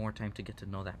like more time to get to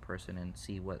know that person and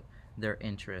see what their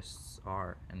interests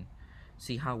are and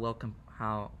see how well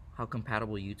how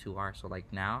compatible you two are. So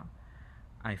like now,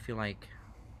 I feel like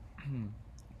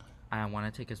I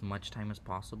want to take as much time as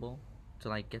possible to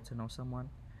like get to know someone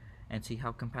and see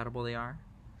how compatible they are.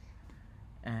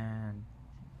 And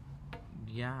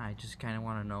yeah, I just kind of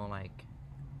want to know like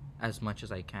as much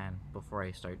as I can before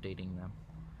I start dating them.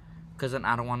 Because then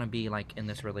I don't want to be like in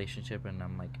this relationship and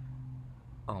I'm like,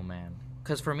 oh man.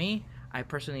 Because for me, I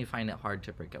personally find it hard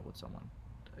to break up with someone.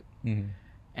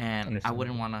 And I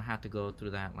wouldn't want to have to go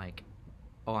through that like,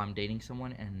 oh, I'm dating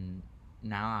someone and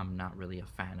now I'm not really a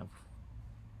fan of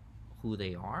who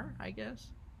they are, I guess.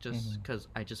 Just because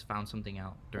I just found something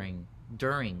out during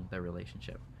the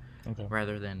relationship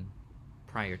rather than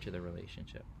prior to the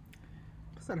relationship.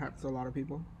 That happens to a lot of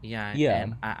people. Yeah.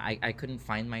 And I couldn't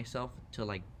find myself to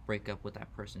like break up with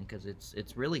that person because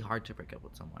it's really hard to break up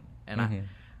with someone. And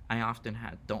I often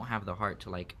don't have the heart to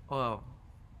like, oh,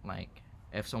 like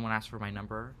if someone asks for my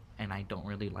number and I don't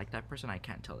really like that person, I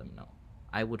can't tell them no.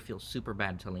 I would feel super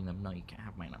bad telling them no, you can't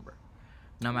have my number.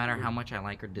 No matter how much I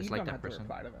like or dislike that person. You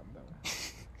don't have to reply to them though.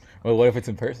 Well, what if it's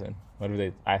in person? What if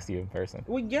they ask you in person?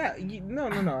 Well, yeah, no.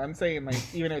 I'm saying like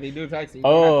even if they do text you.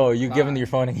 You give them your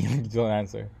phone and you don't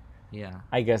answer. Yeah.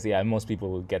 I guess most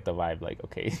people will get the vibe like,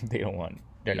 okay, they're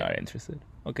not interested.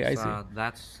 Okay, I see.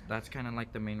 That's kind of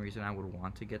like the main reason I would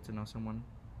want to get to know someone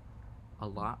a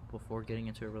lot before getting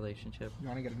into a relationship. You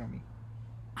want to get to know me?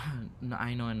 No,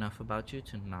 I know enough about you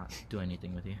to not do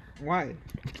anything with you. Why?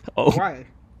 Oh. Why?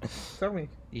 Tell me.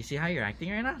 You see how you're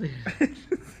acting right now?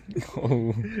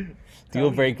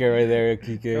 Deal breaker right there,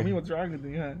 Kike. Tell me what's wrong with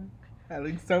me, huh? At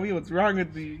least tell me what's wrong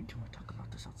with me. Do you want to talk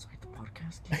about this outside the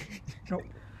podcast? No.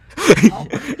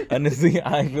 Honestly,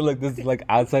 I feel like this is like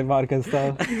outside podcast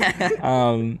stuff.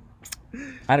 I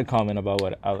had a comment about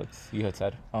what Alex you had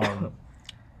said.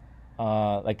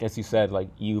 Like as you said, like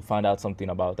you found out something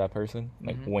about that person,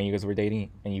 like when you guys were dating,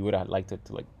 and you would have liked it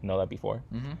to like know that before.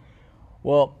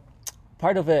 Well,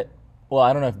 part of it, well,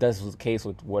 I don't know if this was the case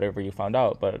with whatever you found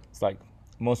out, but it's like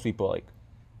most people like,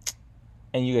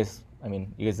 and you guys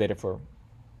dated for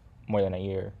more than a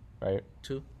year, right?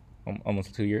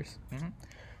 Almost 2 years.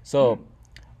 So,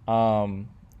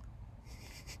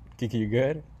 Kiki, you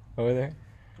good over there?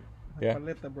 Yeah.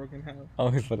 Paleta broke in half. Oh,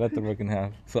 his paleta broke in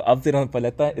half. So update on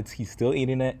paleta, he's still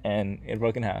eating it and it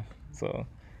broke in half. So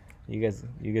you guys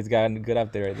got a good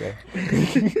update right there.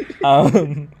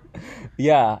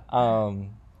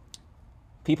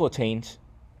 People change,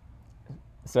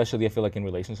 especially I feel like in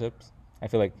relationships. I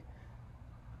feel like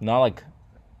not like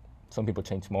some people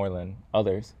change more than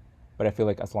others, but I feel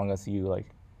like as long as you like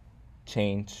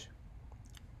change,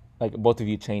 like both of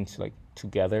you change like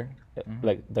together,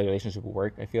 like the relationship will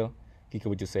work. I feel. Kika,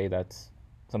 would you say that's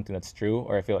something that's true?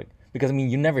 Or I feel like, because I mean,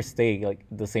 you never stay like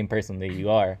the same person that you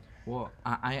are. Well,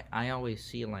 I always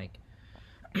see like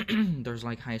there's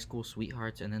like high school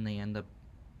sweethearts and then they end up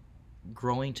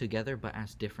growing together but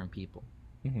as different people.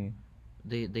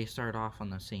 They start off on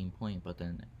the same point, but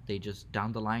then they just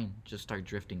down the line just start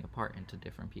drifting apart into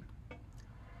different people.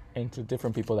 into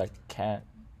different people that can't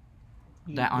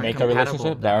That aren't make a compatible,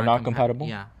 relationship, that are not compatible?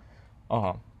 Yeah.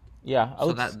 Uh-huh. Yeah, I So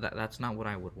would that's not what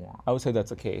I would want. I would say that's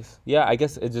the case. Yeah, I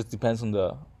guess it just depends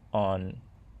on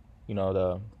you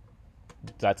know,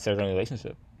 that certain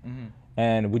relationship. Mm-hmm.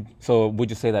 And would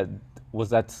you say that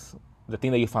that the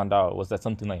thing that you found out, was that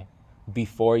something like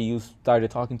before you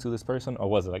started talking to this person, or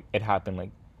was it like it happened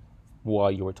like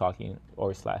while you were talking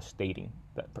or / dating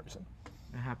that person?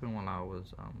 It happened while I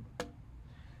was And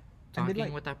talking then,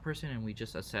 like- with that person, and we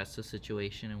just assessed the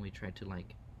situation, and we tried to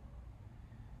like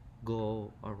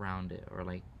go around it or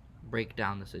like break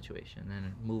down the situation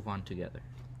and move on together,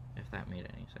 if that made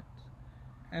any sense.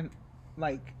 And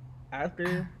like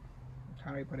after,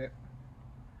 how do I put it?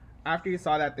 After you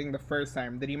saw that thing the first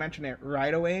time, did you mention it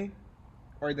right away,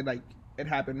 or did like it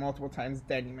happen multiple times?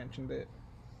 Then you mentioned it.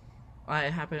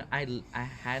 It happened. I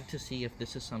had to see if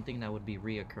this is something that would be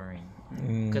reoccurring,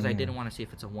 because I didn't want to see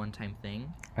if it's a one-time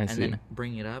thing I and see. then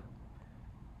bring it up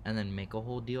and then make a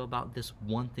whole deal about this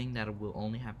one thing that will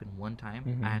only happen one time.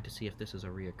 Mhm. I had to see if this is a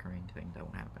reoccurring thing that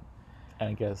would happen. And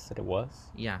I guess that it was.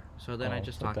 Yeah. So then I Oh,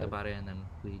 just so talked that- about it, and then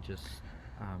we just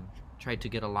tried to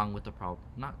get along with the problem.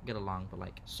 Not get along, but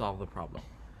like solve the problem.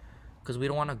 Because we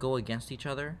don't want to go against each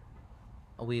other.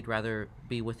 We'd rather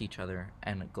be with each other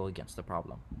and go against the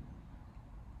problem.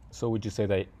 So would you say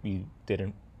that you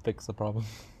didn't fix the problem?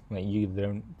 Like you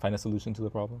didn't find a solution to the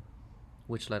problem?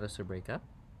 Which led us to break up.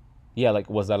 Yeah, like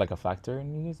was that like a factor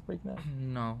in you guys breaking up?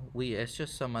 No, it's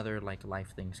just some other like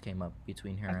life things came up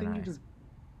between her I and think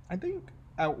I. I think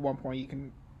at one point you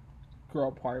can grow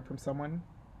apart from someone.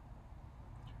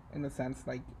 In the sense,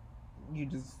 like you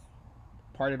just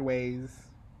parted ways.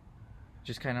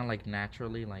 Just kind of like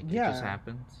naturally, like it Yeah. just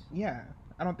happens. Yeah,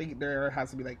 I don't think there has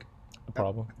to be like A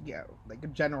problem? like a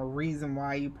general reason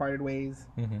why you parted ways,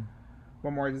 Mm-hmm.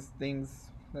 but more just things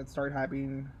that start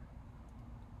happening.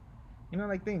 You know,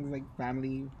 like things like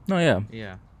family. No, yeah.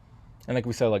 Yeah. And like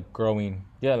we said, like growing.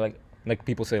 Yeah, like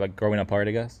people say, like growing apart,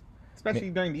 I guess. Especially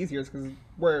during these years, because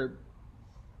we're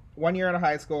 1 year out of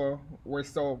high school, we're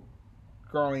still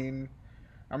growing,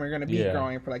 and we're gonna be Yeah.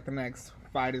 growing for like the next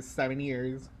 5 to 7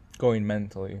 years. Growing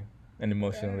mentally and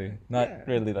emotionally, not yeah.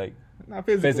 really like Not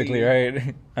physically,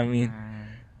 right? I mean,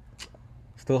 Uh,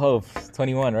 still hope.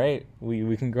 21, right?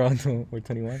 We can grow until we're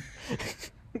 21.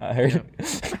 I heard.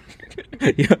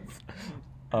 Yep.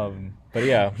 But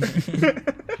yeah,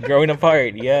 growing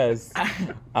apart, yes.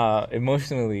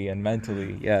 Emotionally and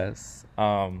mentally, yes.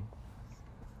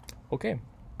 Okay.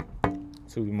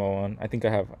 So we move on. I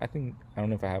don't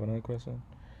know if I have another question.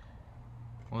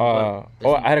 well, but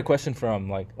I isn't- had a question from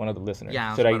like one of the listeners. Yeah, I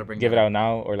was Should about I to bring give that it up. out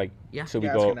now, or like Yeah. should we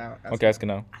Yeah, go? ask it now, ask Okay, it ask it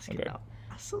now. Ask it Okay. out.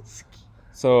 I'm so scared.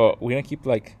 So we're gonna keep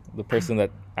like the person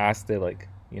that asked it, like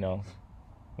I'm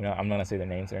not gonna say their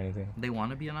names or anything. They want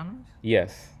to be anonymous?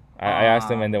 Yes, I asked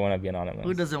them Aw. and they want to be anonymous.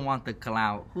 Who doesn't want the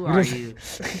clout? Who are you?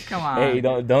 Come on. Hey,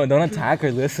 don't attack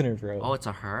our listener, bro. Oh, it's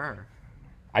a her.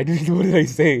 I didn't. What did I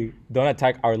say? Don't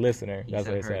attack our listener. You That's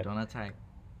said what I her. said. Don't attack.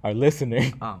 Our listener.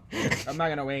 Oh. I'm not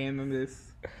gonna weigh in on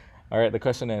this. All right. The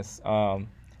question is,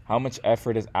 how much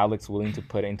effort is Alex willing to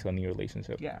put into a new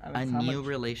relationship? Yeah, A Alex, new How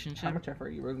relationship? much effort are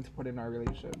you willing to put in our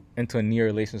relationship? Into a new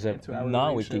relationship, Into our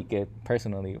not with relationship. Kike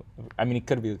personally. I mean, it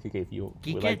could be with Kike if you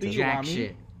Geek would it, like to. you jack want me?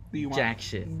 shit. Do you want Jack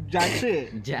shit. Jack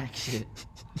shit? Jack shit.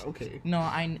 Okay. No,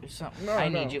 No, I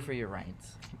no. need you for your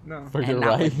rights. No. For And your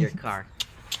not with right. your car.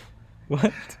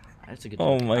 What? That's a good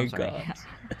Oh joke. my I'm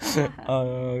sorry.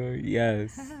 god.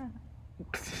 Yes.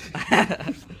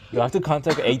 Do I have to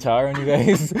contact HR on you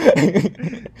guys?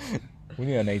 We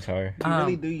need an HR. You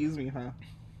really Um, do use me, huh?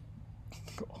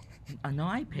 No,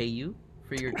 I pay you.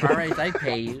 For your car rides, I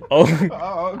pay you. Oh,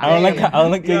 Oh, I don't like. okay. I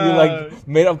don't like that you Yeah. like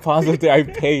made a pause with the I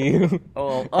pay you,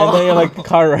 Oh, and then you're like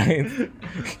car rides.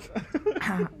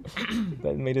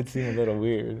 That made it seem a little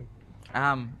weird.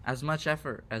 As much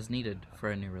effort as needed for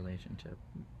a new relationship.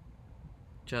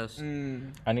 Just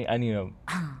Mm. I need a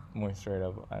more straight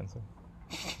up answer.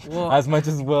 well, As much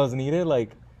as well as needed,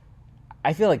 like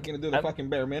I feel like Gonna do the I'm- fucking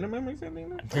bare minimum or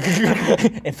something?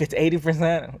 if it's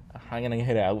 80%, I'm gonna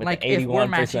hit it out with like the if we're 81%.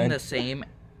 matching the same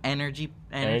energy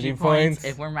Energy points, points.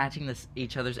 if we're matching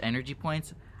each other's energy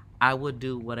points, I would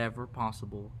do whatever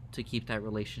possible to keep that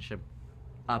relationship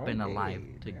up and Okay, alive,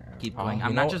 to yeah. keep Oh, going. you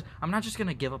I'm know- not just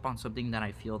gonna give up on something that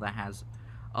I feel that has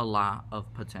a lot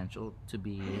of potential to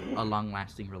be a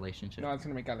long-lasting relationship. No, it's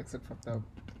gonna make Alex look fucked up.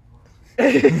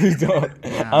 Don't.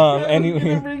 Yeah. Anyway,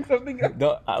 Gonna bring something up.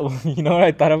 you know what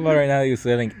I thought about right now? You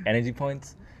said like energy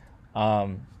points.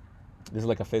 This is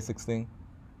like a physics thing.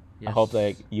 I hope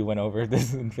like you went over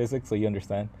this in physics so you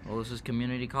understand. Well, this is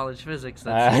community college physics.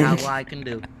 That's how I can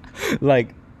do.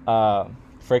 Like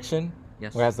friction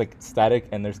Yes. where it has like static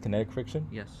and there's kinetic friction?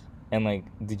 Yes. And like,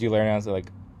 did you learn as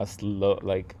like a slow,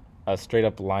 like a straight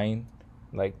up line,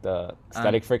 like the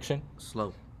static friction?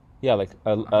 Slope. Yeah, like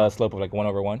a Uh-huh. slope of like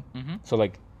 1/1. Mm-hmm. So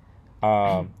like,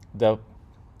 the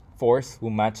force will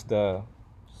match the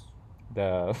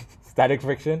static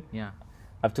friction Yeah.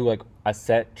 up to like a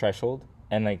set threshold,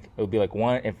 and like it would be like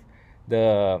 1 if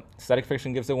the static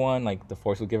friction gives it 1, like the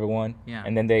force will give it 1. Yeah.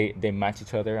 And then they match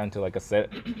each other until like a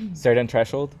certain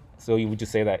threshold. So you would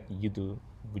just say that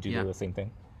would you Yeah. do the same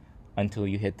thing until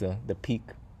you hit the peak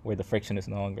where the friction is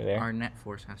no longer there? Our net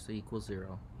force has to equal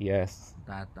 0. Yes.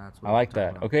 That's what I we're like talking that.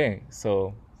 about. Okay,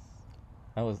 so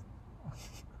that was.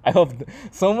 I hope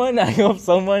someone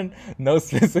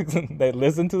knows physics and that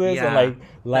listen to this and like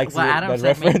likes what Adam that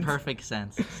said made reference. perfect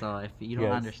sense. So if you don't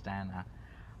Yes. understand that,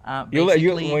 You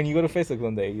basically, when you go to physics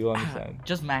one day, you'll understand.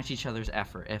 just match each other's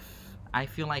effort. If I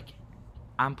feel like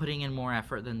I'm putting in more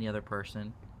effort than the other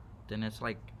person, then it's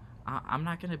like I'm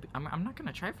not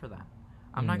gonna try for that.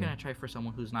 I'm not Mhm. gonna try for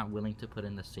someone who's not willing to put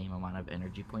in the same amount of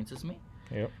energy points as me.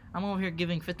 Yep. I'm over here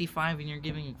giving 55 and you're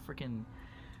giving freaking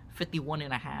 51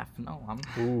 and a half. No, I'm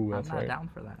Ooh, that's not right. down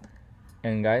for that.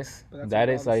 And guys, But that's that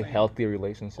overall is the like same. healthy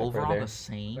relationship Overall right there. the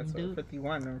same, That's dude.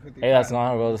 51 or 55. Hey, that's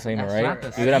not about the same, That's right? not the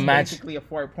You're same. gonna That's match. basically a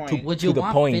 4-point. Would to you the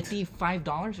want point.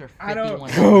 $55 or I don't.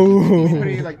 $51? Let me put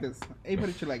it like this. Let me put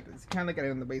it like this. You can't look at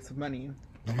it on the base of money.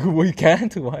 Well, you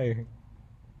can't. Why?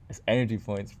 It's energy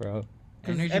points, bro.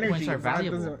 'Cause Energy points are it's not-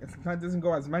 valuable. doesn't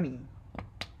go as money.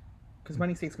 Because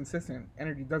money stays consistent.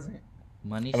 Energy doesn't.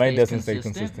 Money Money stays doesn't stay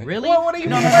consistent. consistent. Really? Well, what do you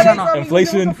no, mean no, by no, that? no, I no. mean,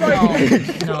 Inflation. what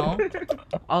the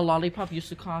fuck? No. A lollipop used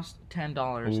to cost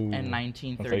 $10 Ooh, in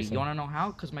 1930. inflation. You want to know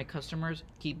how? Because my customers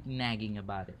keep nagging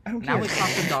about it. I don't Now care. it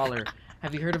costs $1.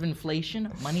 Have you heard of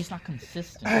inflation? Money's not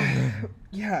consistent.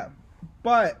 Yeah.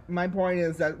 But my point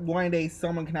is that one day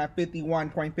someone can have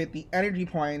 51.50 energy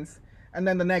points, and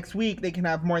then the next week they can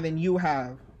have more than you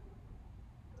have.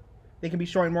 They can be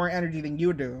showing more energy than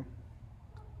you do.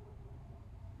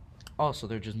 Oh, so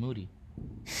they're just moody.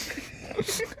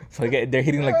 So they're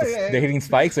hitting like Oh, yeah. they're hitting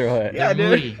spikes or what? Yeah,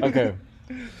 They're dude. moody. Okay.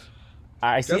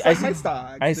 I see. Just I like see. my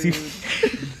stocks, I see.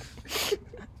 dude.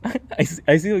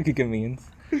 I see what Kika means.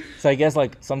 So I guess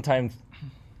like sometimes,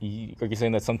 like you're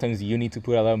saying that sometimes you need to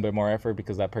put a little bit more effort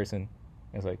because that person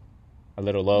is like a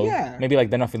little low. Yeah. Maybe like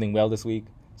they're not feeling well this week,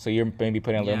 so you're maybe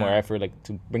putting a little more Yeah. effort like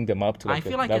to bring them up to like I the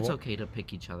feel like level. it's okay to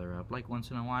pick each other up, like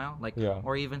once in a while, like, Yeah.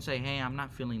 or even say, "Hey, I'm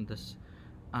not feeling this,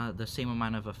 the same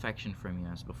amount of affection from you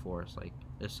as before." It's like,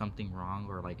 is something wrong,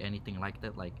 or like anything like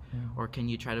that, like, or can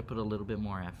you try to put a little bit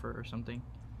more effort or something?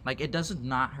 Like, it doesn't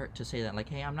not hurt to say that, like,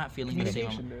 "Hey, I'm not feeling the same."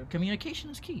 Communication, dude. Communication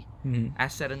is key, Mhm.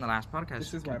 as said in the last podcast.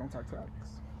 This is why I don't talk to Alex.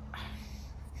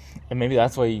 And maybe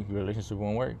that's why your relationship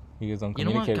won't work. You guys don't You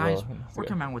know what, communicate guys? well. We're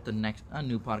coming out with a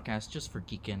new podcast just for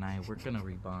Geek and I. We're gonna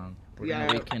rebond. We're Yeah,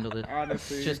 gonna rekindle it.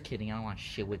 honestly. Just kidding. I don't want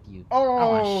shit with you. I don't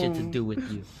want shit to Oh. do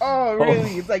with you. Oh,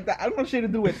 really? It's like that. I don't want shit to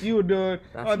do with you, dude.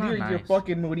 That's Oh, not you're nice.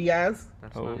 fucking moody ass.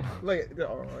 That's Oh. not. Look,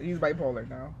 oh, he's bipolar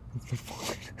now.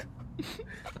 No,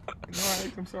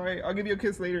 Alex, I'm sorry. I'll give you a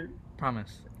kiss later.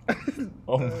 Promise.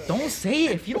 Oh. Don't say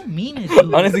it if you don't mean it,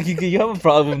 dude. Honestly, Kika, you have a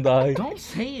problem, dog. Don't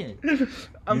say it.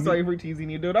 I'm You sorry for teasing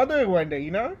you, dude. I'll do it one day,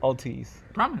 you know? All tease.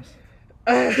 Promise.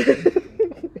 Not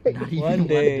Not even One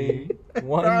day.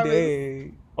 One Promise.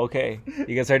 day. Okay.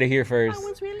 You guys heard it here I first.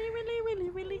 was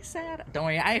really sad. Don't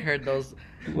worry, I heard those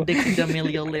Dixie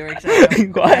D'Amelio lyrics.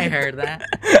 Adam. What? I heard that.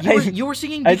 You were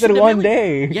singing I Dixie said one D'Amelio.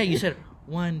 day. Yeah, you said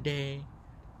one day.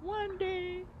 One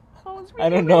day. Was I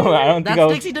don't know. I don't think I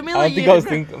was. Dixie D'Amelio. I don't think I was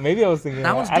thinking. Maybe I was thinking.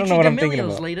 That was I don't Dixie know what I'm thinking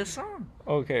D'Amelio's about. latest song.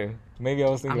 Okay. Maybe I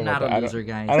was thinking I'm about not that. a loser,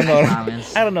 guys. I don't know. I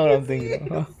promise. I don't know what I'm thinking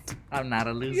about. I'm not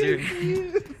a loser.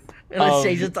 Let's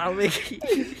change the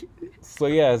topic. So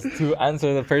yes, to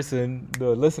answer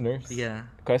the listeners' Yeah.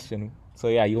 question. So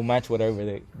yeah, you'll match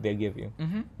whatever they give you.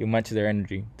 Mhm. You match their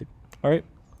energy. All right.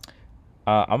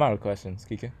 I'm out of questions,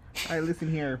 Kike. All right, listen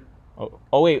here.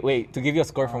 Oh wait. To give you a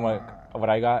score from what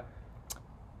I got,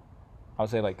 I'll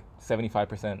say like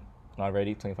 75% not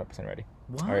ready, 25% ready.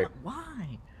 What? All right.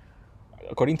 Why?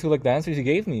 According to like the answers you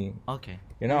gave me, Okay.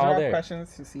 you're These not are all all there.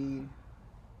 questions to see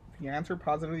if you answer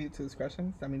positively to these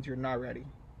questions. That means you're not ready.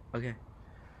 Okay.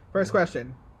 First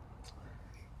question.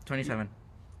 27.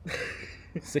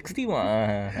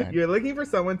 61. You're looking for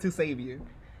someone to save you.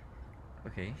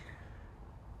 Okay.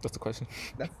 What's the question?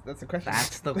 That's the question.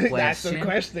 That's the That's the question?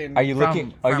 question. Are you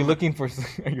looking? Are you from- looking for?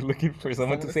 Are you looking for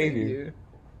someone to save you?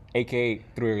 AKA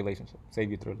through a relationship,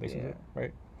 save you through a relationship,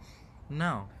 right?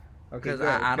 No. Okay, Because good,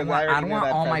 I don't 'cause want, I already don't know want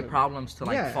that all my present. problems to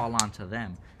like Yeah. fall onto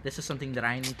them. This is something that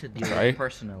I need to deal Right. with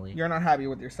personally. You're not happy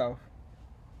with yourself.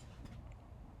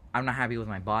 I'm not happy with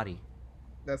my body.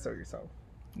 That's so yourself.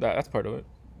 That's part of it.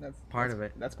 That's Part of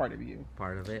it. That's part of you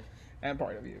Part of it. and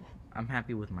part of you. I'm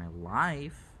happy with my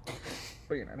life.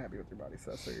 But you're not happy with your body,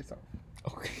 so that's so yourself.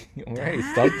 Okay, all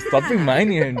right. Stop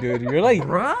reminding him, dude. You're like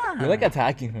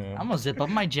attacking him. I'm gonna zip up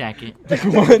my jacket.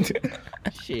 What?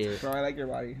 Shit. Bro, I like your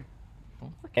body.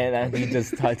 Don't fucking- And then he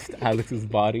just touched Alex's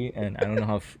body, and I don't know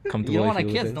how comfortable You don't I want to feel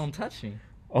with kiss? this. Don't touch me.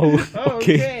 Oh,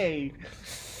 okay. Okay.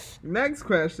 Next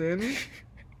question.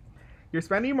 You're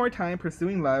spending more time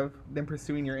pursuing love than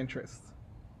pursuing your interests.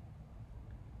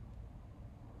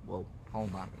 Whoa,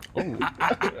 hold on.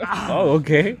 Oh,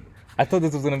 okay. I thought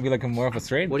this was gonna be like a more of a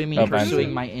straight. What do you mean up pursuing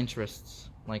answer. my interests?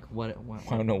 Like what?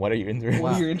 I don't know. What are you interested?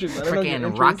 What Wow. are your interests? I don't know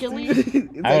your Freaking Rocket interests. League? Is I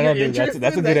that don't know, your dude. interest?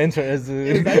 That's a Is good that- interest.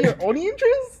 Is that your only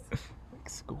interest?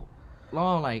 School.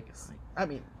 Oh, like I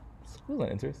mean, School's an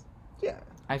interest. yeah.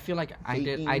 I feel like I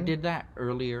Dating. did that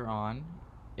earlier on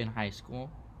in high school.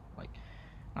 Like,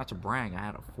 not to brag, I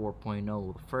had a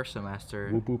 4.0 the first semester.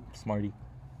 Whoop whoop, smarty.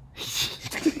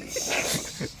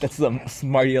 That's some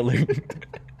smarty alert.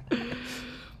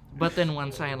 But then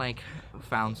once I like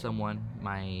found someone,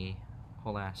 my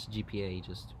whole ass GPA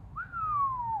just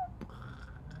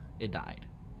it died.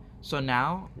 So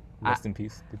now, Rest in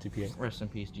peace, the GPA. rest in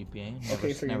peace GPA. Never,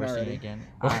 Okay, so you're never not seen it ready. again.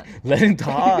 Let him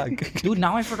talk. Dude,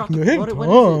 now I forgot to Let him what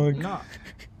is it? talk. No,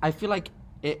 I feel like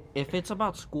if it's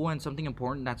about school and something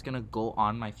important that's gonna go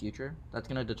on my future, that's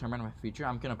gonna determine my future,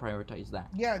 I'm gonna prioritize that.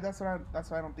 Yeah, that's why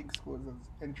I don't think school is an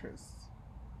interest.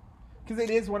 Because it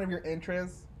is one of your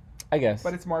interests, I guess.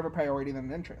 but it's more of a priority than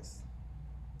an interest.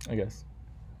 I guess.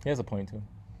 He has a point too. Do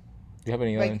you have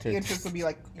any other Like, interests? interests would be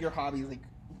like your hobbies, like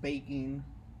baking,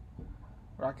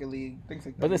 Rocket League, things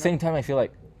like that. But at the you same know? time, I feel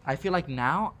like I feel like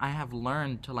now I have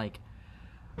learned to like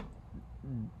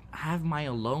have my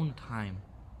alone time.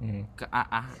 mhm.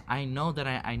 I know that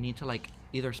I need to like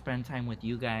either spend time with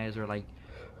you guys or like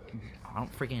I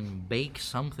don't freaking bake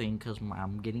something because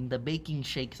I'm getting the baking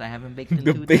shakes I haven't baked in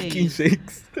the 2 baking days.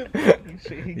 shakes. baking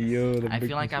shakes. Yo, the I feel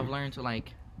baking like I've shakes. learned to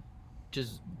like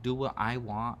just do what I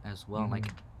want as well. Mhm. Like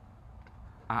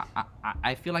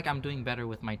I feel like I'm doing better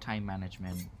with my time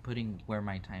management, putting where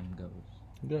my time goes.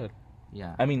 Good.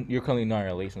 Yeah. I mean, you're currently not in a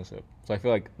relationship, so I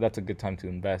feel like that's a good time to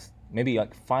invest. Maybe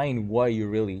like find what you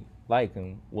really like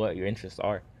and what your interests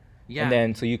are, Yeah. and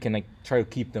then so you can like try to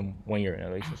keep them when you're in a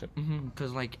relationship.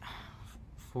 Because like,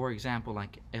 for example,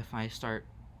 like if I start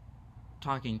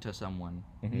talking to someone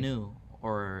Mhm. new,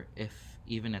 or if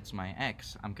even it's my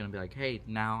ex, I'm gonna be like, hey,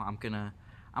 now I'm gonna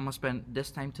spend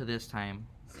this time to this time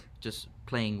just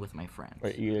playing with my friends.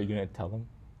 Right? You're gonna tell them.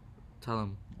 Tell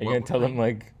them. Are you gonna tell them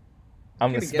like,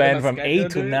 I'm gonna You're gonna spend give them a from schedule, 8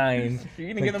 to dude? 9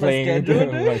 You're gonna like, give them a playing with schedule, them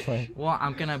with my dude? friend. Well,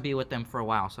 I'm gonna be with them for a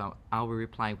while, so I'll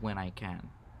reply when I can.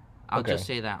 I'll just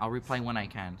Okay. say that. I'll reply when I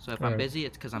can. So if I'm Alright. busy,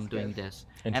 it's because I'm That's doing good. this.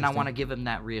 And I Interesting. want to give them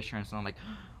that reassurance. And I'm like,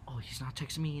 oh, he's not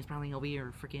texting me. He's probably over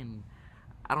here freaking,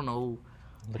 I don't know,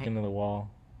 Looking at the wall.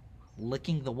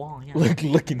 licking the wall. Yeah.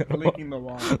 Looking at the wall. Licking the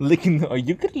wall. Licking the. Oh,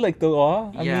 you could lick the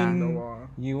wall. I Yeah. mean, The wall.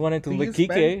 you wanted to Do lick you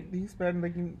Kike. spend, do you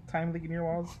spend time licking your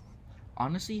walls?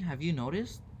 Honestly, have you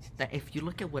noticed that if you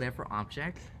look at whatever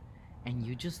object and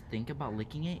you just think about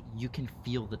licking it, you can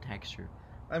feel the texture?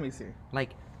 Let me see.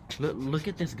 Like, look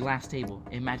at this glass table.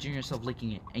 Imagine yourself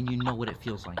licking it, and you know what it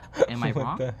feels like. Am I What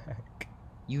wrong? the heck?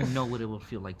 You know what it will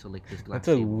feel like to lick this glass That's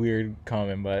a table. weird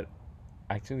comment, but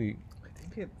actually, I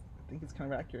think it's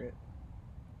kind of accurate.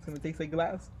 It's gonna taste like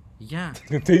glass. Yeah.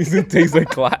 it tastes like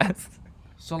glass.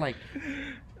 So like,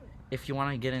 if you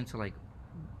want to get into like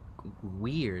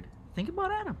weird, think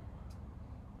about Adam.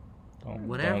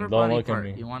 Whatever don't body look part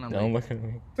at me. you wanna Don't lick. look at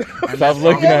me. And Stop that's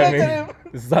looking all- at Look at me.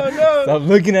 him. Stop, Oh, no. stop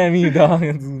looking at me, dog.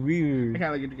 It's I weird.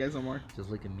 can't look at you guys no more. Just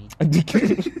look at me.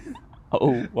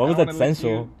 Oh, what was I that wanna lick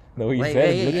sensual? you. The way you Wait, said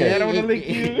wait, it. Look yeah, at I it. don't wanna lick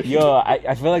you. Yo,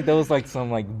 I feel like that was like some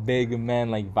like big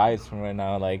man like vibes from right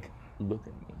now. Like, look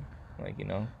at me. Like, you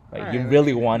know, like Alright, you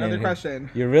really wanted Another him. question.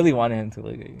 You really wanted him to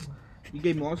look at you. You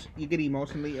get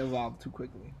emotionally involved too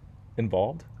quickly.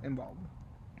 Involved? Involved.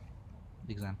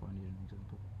 Example.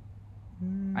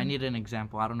 I need an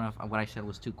example. I don't know if what I said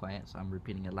was too quiet, so I'm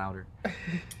repeating it louder.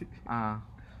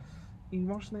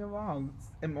 Emotionally involved.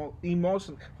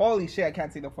 Emotion. Holy shit! I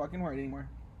can't say the fucking word anymore.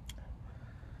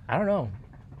 I don't know.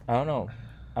 I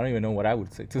don't even know what I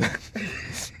would say to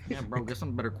that. Yeah, bro, get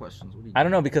some better questions. What do you I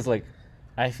don't know because like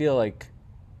I feel like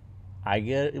I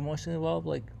get emotionally involved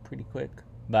like pretty quick,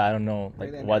 but I don't know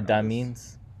like Maybe I what never that noticed.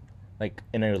 means, like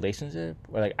in a relationship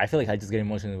or like I feel like I just get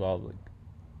emotionally involved like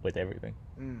with everything.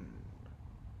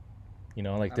 You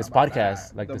know, like Not this about podcast,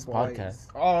 that. like The this boys. podcast,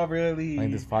 Oh, really?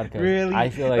 like this podcast. Really? I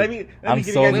feel like Let me I'm give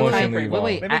you so guys Wait, wait, emotionally wait, involved.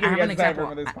 wait, Let me I give you have an guys a time example.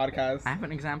 frame of this podcast. I have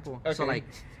an example. So Okay. like,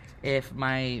 if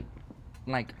my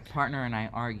like partner and I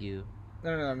argue,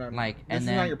 No. like, This and is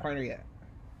then not your partner yet.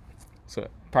 So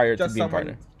prior Just to being someone,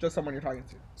 partner, just someone you're talking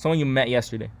to. someone you met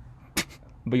yesterday,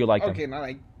 but you like Okay, them. not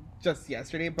like just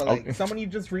yesterday, but like Okay. someone you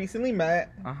just recently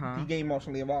met. Uh-huh. You get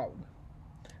emotionally involved.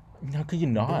 How could you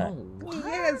not? Bro, what?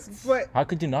 Yes, but How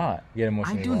could you not get I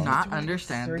emotionally do involved? not to a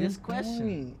understand certain this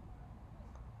question. point.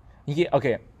 You get,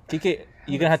 okay, TK, you're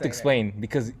gonna gonna have to say that. explain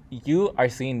because you are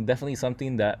seeing definitely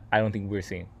something that I don't think we're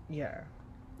seeing. Yeah.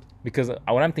 Because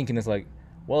what I'm thinking is like,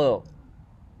 well,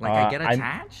 Like I get I'm-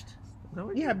 attached? Is that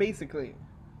what Yeah, basically.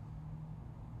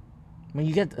 when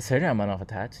you get a certain amount of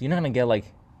attached, you're not gonna get like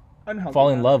Unhealthy. fall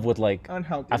in amount- love with like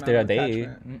Unhealthy. after amount a of day.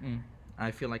 attachment. Mm-mm.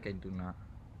 I feel like I do not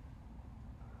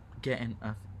get an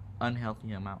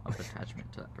unhealthy amount of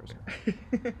attachment to that person.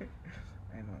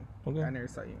 I know. Okay. I never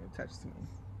saw you attached to me.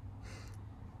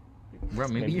 Bro,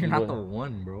 maybe Maybe you're you not would. the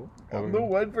one, bro. I'm the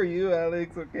one for you,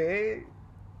 Alex. Okay.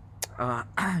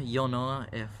 You'll know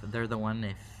if they're the one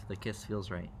if the kiss feels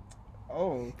right.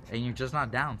 Oh. And you're just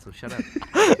not down, so shut up.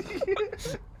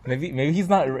 Maybe he's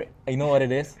not. You know what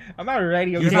it is? I'm not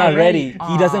ready. He's okay? not ready.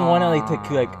 He doesn't want to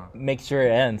Aw. like make sure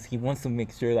it ends. He wants to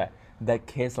make sure that that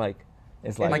kiss like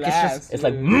is like, Like, it's just- it's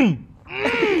like dude.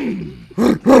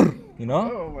 you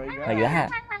know, Oh my god. like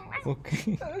that.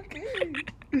 Okay. Okay.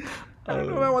 I don't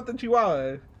know if I want the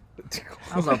chihuahua.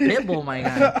 That was a pit bull, my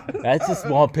guy. That's a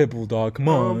small pit bull, dog. Come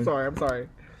Oh, on. I'm sorry. I'm sorry.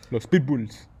 Los pit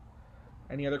bulls.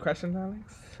 Any other questions,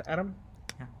 Alex? Adam?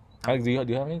 Alex, do you have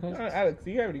any questions? Alex,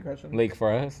 do you have any questions? Like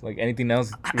for us, like anything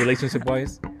else relationship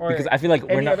wise? Or Because I feel like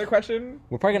we're any not. other question?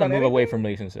 We're probably gonna about move away anything? from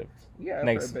relationships Yeah.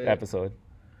 next for a bit. episode.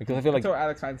 Because I feel like Until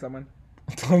Alex finds someone.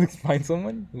 until Alex find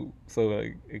someone, so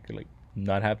like it could like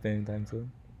not happen anytime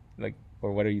soon. Like,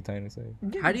 or what are you trying to say?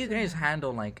 How do you guys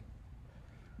handle like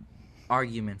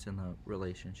arguments in the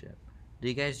relationship? Do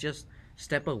you guys just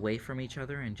step away from each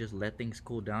other and just let things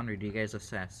cool down, or do you guys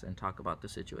assess and talk about the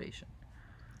situation?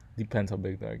 Depends how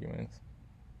big the argument is.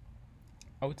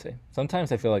 I would say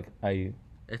sometimes I feel like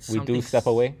It's we do something step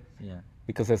away Yeah.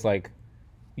 because it's like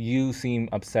you seem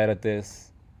upset at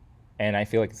this, and I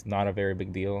feel like it's not a very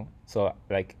big deal. So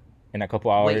like in a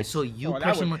couple hours. Wait, so you Oh,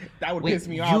 personally that would wait, piss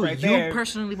me off right you there.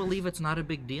 personally believe it's not a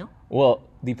big deal? Well,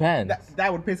 depends.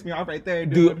 That would piss me off right there,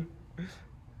 Dude. dude.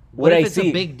 What if I it's see.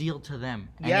 a big deal to them?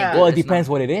 and Yeah. Well, it it's depends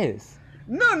not? what it is.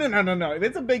 No. If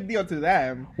it's a big deal to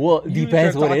them. Well, you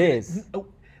depends start what it talking- is. Oh,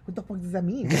 what the fuck does that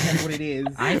mean? That's what it is.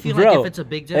 I feel Bro, like if it's a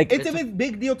big deal, like- It's a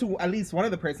big deal to at least one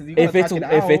of the persons. You gotta If it's talk it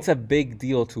if out. it's a big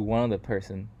deal to one other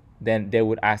person, then they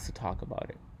would ask to talk about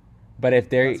it. But if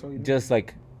they're That's what you mean. just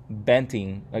like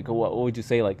venting, like what would you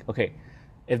say? Like, okay,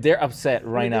 if they're upset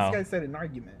right Wait, now, This guy said an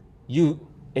argument.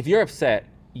 if you're upset,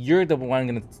 you're the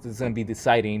one that's gonna be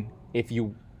deciding if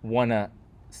you wanna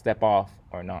step off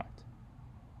or not.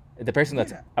 The person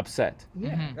that's Yeah. upset.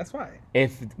 Yeah, Mhm. that's why.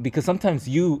 Because sometimes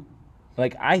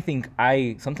I think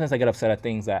sometimes I get upset at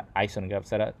things that I shouldn't get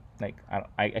upset at. Like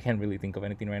I can't really think of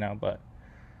anything right now,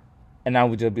 and I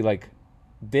would just be like,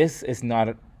 this is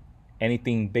not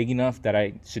anything big enough that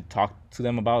I should talk to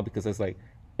them about, because it's like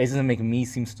it doesn't make me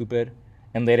seem stupid,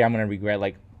 and later I'm gonna regret,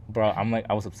 like, bro,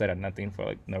 I was upset at nothing for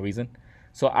like no reason.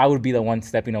 So I would be the one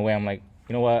stepping away. I'm like,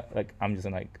 you know what, like I'm just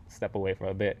gonna like step away for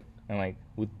a bit and like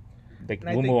we'll And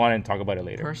I move think- on and talk about it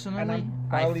later. Personally, And I'm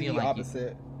I probably feel the like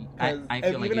opposite. I 'Cause feel like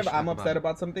even you if should I'm talk about upset it.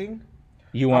 about something,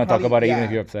 You want to talk about it even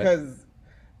if you're upset. Because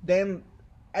then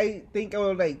I think I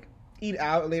will like eat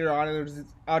out later on, and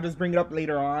I'll just bring it up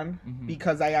later on Mhm.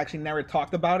 because I actually never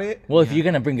talked about it. Well, if Yeah. you're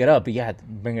gonna bring it up, you have to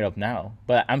bring it up now.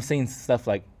 But I'm saying stuff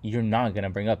like you're not gonna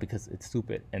bring up because it's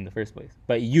stupid in the first place.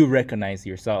 But you recognize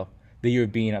yourself that you're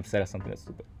being upset at something that's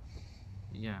stupid.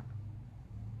 Yeah.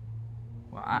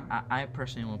 Well, I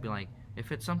personally will be like,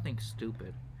 if it's something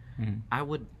stupid, Mhm. I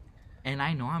would, and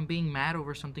I know I'm being mad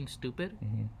over something stupid,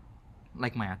 Mhm.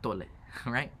 like my atole,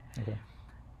 right? Okay.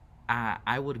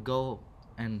 I would go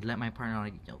and let my partner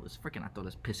like, yo, this freaking atole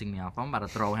is pissing me off. I'm about to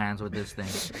throw hands with this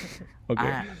thing.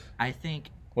 Okay. I think.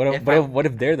 what if if what I- if what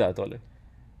if they're the atole?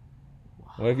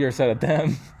 What if you're upset at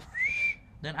them?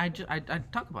 Then I'd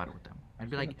talk about it with them. I'd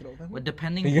be like, Throw them? well,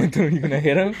 depending. you're gonna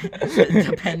hit him?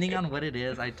 Depending on what it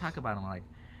is, I talk about them like,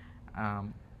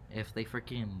 if they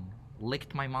freaking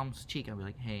licked my mom's cheek, I'd be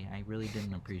like, hey, I really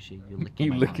didn't appreciate you licking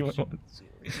You my licking mom's my cheek.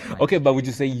 mom's- Like, Okay, but would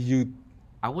you say you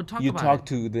I would talk you about talk it.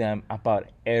 to them about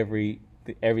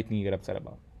everything you get upset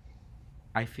about?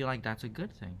 I feel like that's a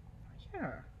good thing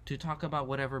Yeah, to talk about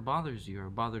whatever bothers you or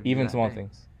bothered you. Even that small day.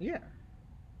 things. yeah.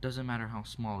 Doesn't matter how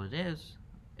small it is.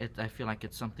 I feel like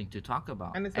it's something to talk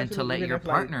about And and to especially let even your if,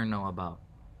 like- partner know about.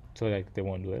 So like they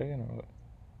won't do it again,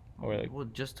 or like Well,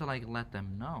 just to like let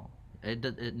them know.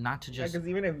 Not to just. Because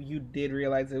even if you did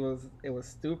realize it was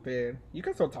stupid, you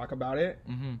can still talk about it.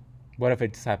 Mm-hmm. What if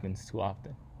it just happens too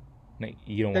often? Like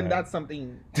you don't Then want. that's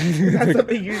something. That's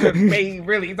something you should may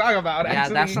really talk about. Yeah,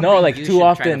 Actually. that's No, something like you too should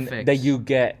try to often fix. that you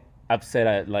get upset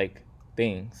at like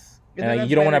things, And and then like, that's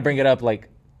you don't want to better- bring it up like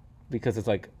because it's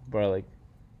like, bro, like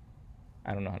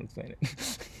I don't know how to explain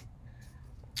it.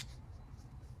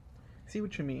 See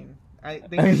what you mean. I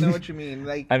think I know what you mean.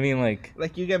 Like, I mean,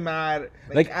 like you get mad.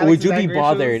 like Alex's would you be anger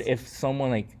bothered issues. if someone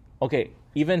like okay,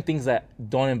 even things that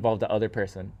don't involve the other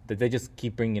person, that they just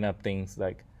keep bringing up things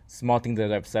like small things that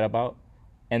they're upset about,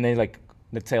 and they like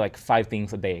let's say like 5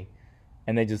 things a day,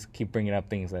 and they just keep bringing up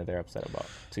things that they're upset about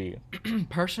to you.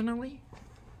 Personally,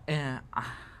 in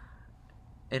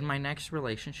my next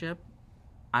relationship,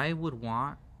 I would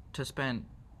want to spend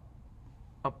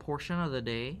a portion of the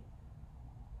day,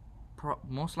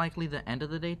 most likely the end of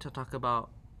the day, to talk about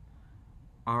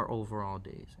our overall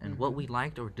days and what we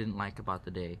liked or didn't like about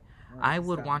the day. I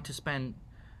would want to spend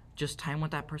just time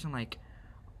with that person, like,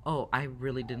 oh, I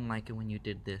really didn't like it when you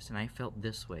did this and I felt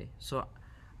this way. So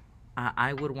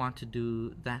I would want to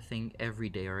do that thing every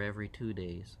day or every 2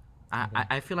 days.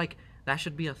 I feel like that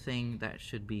should be a thing that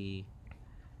should be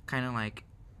kind of like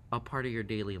a part of your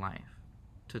daily life,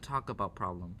 to talk about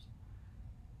problems,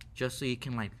 just so you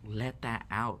can like let that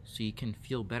out, so you can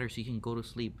feel better, so you can go to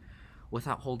sleep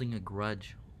without holding a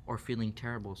grudge or feeling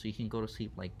terrible, so you can go to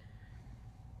sleep like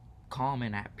calm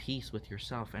and at peace with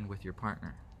yourself and with your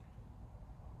partner.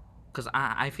 Because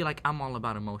I feel like I'm all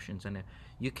about emotions, and if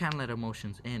you can't let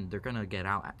emotions in, they're gonna get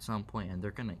out at some point and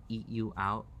they're gonna eat you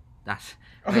out. That's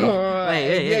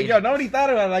Yeah, yo, nobody thought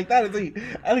about it like that. It's like,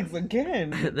 Alex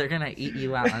again. they're gonna eat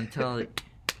you out until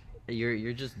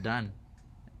you're just done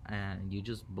and you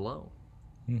just blow.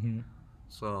 Mm-hmm.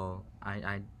 So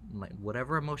I like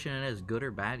whatever emotion it is, good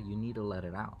or bad, you need to let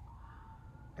it out.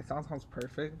 It sounds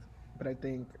perfect, but I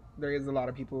think there is a lot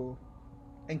of people,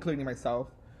 including myself,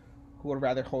 who would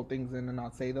rather hold things in and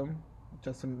not say them,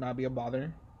 just to not be a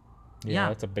bother. Yeah,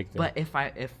 that's a big thing. But if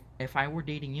I were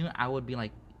dating you, I would be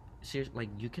like, seriously, like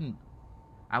you can.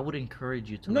 I would encourage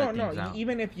you to let things out.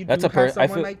 Even if you That's do a per- have I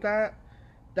someone feel- like that,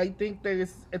 I think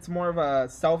it's more of a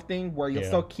self thing where you'll Yeah.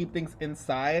 still keep things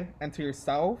inside and to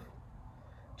yourself,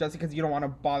 just because you don't want to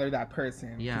bother that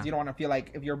person. Yeah. Because you don't want to feel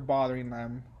like if you're bothering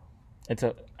them. I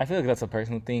feel like that's a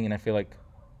personal thing, and I feel like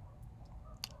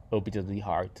it'll be just really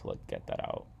hard to like get that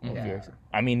out of Yeah. yours.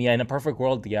 I mean, yeah, in a perfect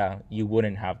world, yeah, you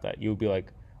wouldn't have that. You would be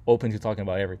like open to talking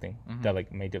about everything that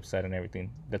like made you upset and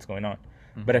everything that's going on.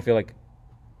 But I feel like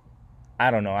I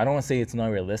don't know. I don't want to say it's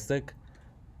not realistic,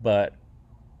 but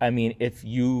I mean, if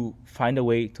you find a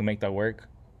way to make that work,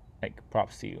 like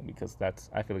props to you, because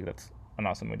I feel like that's an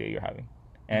awesome idea you're having.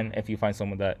 And if you find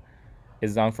someone that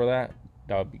is down for that,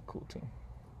 that would be cool too.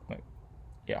 Like,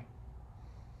 yeah.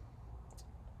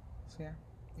 So yeah,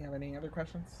 you have any other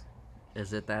questions?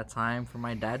 Is it that time for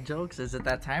my dad jokes? Is it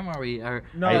that time, or we are?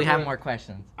 No, or we have but- more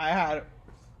questions? I had.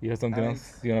 You have something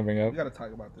Alex, else you want to bring We up? gotta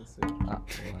talk about this. Dude. What?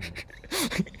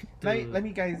 Let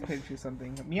me guys pitch you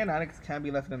something. Me and Alex can't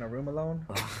be left in a room alone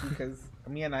because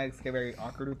me and Alex get very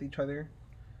awkward with each other.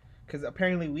 Because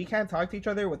apparently we can't talk to each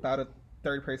other without a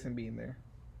third person being there.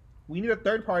 We need a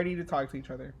third party to talk to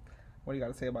each other. What do you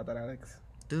got to say about that, Alex?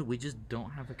 Dude, we just don't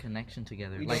have a connection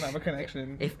together. We Like, don't have a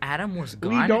connection. If Adam was We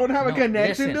gone, don't have a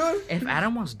connection, dude? If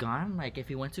Adam was gone, like if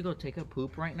he went to go take a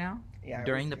poop right now Yeah,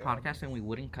 during the let's go. podcast and we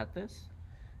wouldn't cut this,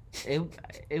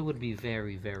 it would be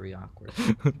very, very awkward.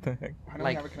 What the heck? Why don't we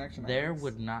Like have a connection? there Alex?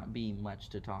 would not be much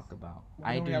to talk about.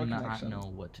 Why I don't we do have a not connection?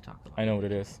 know what to talk about. I know what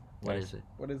it is. What Guys. is it?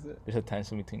 What is it? There's a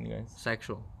tension between you guys.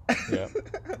 Sexual. Yeah.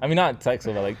 I mean, not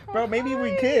sexual, but like, Bro, maybe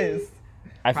we kiss.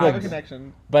 I feel Have a like,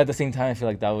 connection. but at the same time, I feel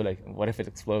like that would like, what if it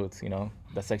explodes? You know,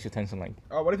 the sexual tension, like,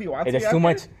 Oh, what if he wants there's me too after?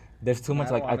 much. There's too much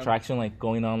I like don't want him. attraction like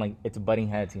going on, like it's butting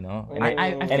heads, you know. And, I- it- I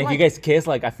and feel if like- you guys kiss,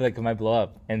 like I feel like it might blow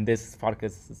up, and this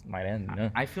podcast might end. You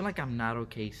know. I feel like I'm not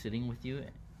okay sitting with you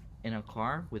in a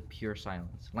car with pure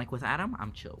silence. Like with Adam,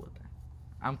 I'm chill with that.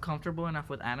 I'm comfortable enough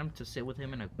with Adam to sit with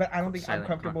him in a. But I don't think I'm silent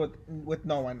comfortable with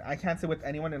no one. I can't sit with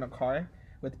anyone in a car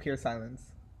with pure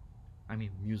silence. I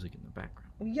mean, music in the background.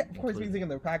 Well, yeah, of course, Included. music in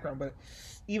the background, but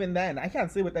even then, I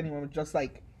can't sit with anyone with just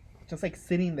like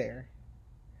sitting there,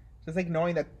 just like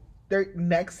knowing that they're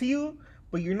next to you,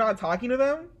 but you're not talking to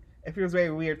them. It feels very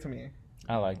weird to me.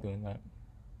 I like doing that.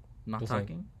 Not Just like-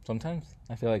 talking. Sometimes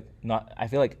I feel like not. I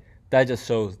feel like that just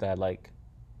shows that like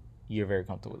you're very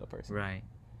comfortable with a person. Right.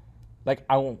 Like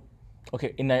I won't.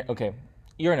 Okay,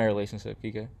 you're in a relationship,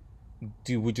 Kika.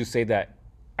 Would you say that?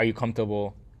 Are you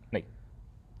comfortable, like,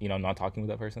 you know, not talking with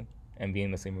that person and being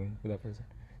in the same room with that person,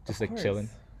 just Of like chilling?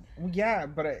 course. Well, yeah,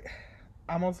 but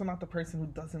I'm also not the person who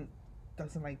doesn't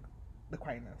doesn't like the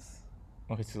quietness.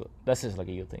 Okay, so that's just like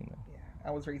a you thing, though. Yeah,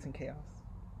 I was raising chaos.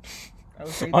 I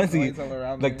was raising Honestly, noise all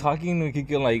around like me. talking to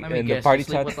Kiki like Let me in the guess, party you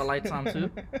sleep chat. with the lights on too?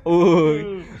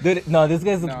 Ooh, dude, no, this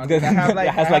guy's No, this dude, I have, like-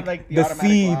 has I have, like, the the automatic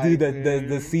C, lights, dude, the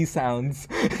dude. C sounds,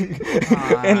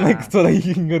 and like Ah. so that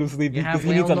you can go to sleep You have because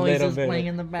he needs a whale little noises bit. playing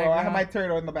in the Bro, background. I have my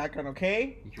turtle in the background,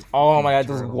 okay? You're Oh my fucking god,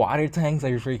 those turtle. water tanks are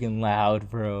freaking loud,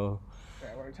 bro.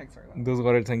 Yeah, water tanks are loud. Those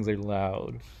water tanks are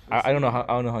loud. I don't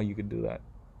know how you could do that.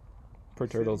 Per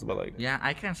turtles, but like Yeah,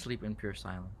 I can't sleep in pure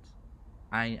silence.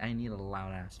 I need a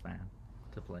loud ass fan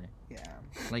to play. Yeah.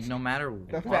 Like no matter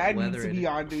The what fan weather needs to it be is,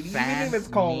 on, dude. Even fan if it's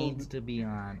cold. needs to be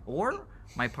on, or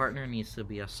my partner needs to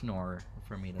be a snorer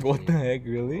for me to what sleep. the heck,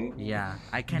 really? Yeah,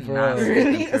 I Bro. cannot sleep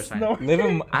Really? in pure A silence. snore? Live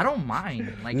in I don't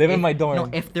mind. Like Live in if- my dorm. No,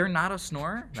 if they're not a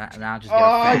snorer, then I'll just get a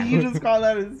Oh, fan. you just call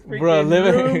that his freaking Bro,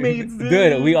 roommates, dude.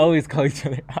 dude, we always call each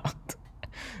other out.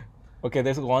 Okay,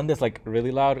 there's one that's like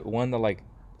really loud, one that like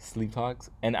sleep talks,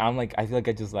 and I'm like, I feel like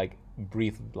I just like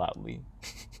breathe loudly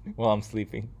while I'm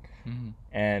sleeping, Mhm.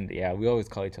 and yeah, we always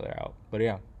call each other out. But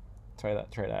yeah, try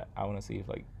that. I want to see if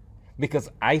like,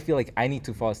 because I feel like I need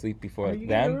to fall asleep before Oh, you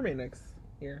getting a them. roommate next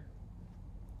year?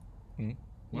 Hmm? You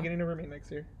What? getting a roommate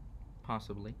next year?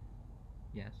 Possibly.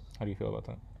 Yes. How do you feel about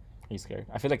that? Are you scared?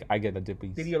 I feel like I get the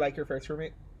dippies. Did you like your first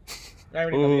roommate? I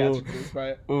already know the answer Ooh. to this,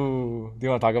 but Ooh, do you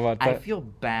want to talk about I that? feel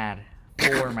bad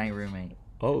for my roommate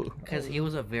Oh, because he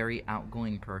was a very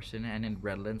outgoing person, and in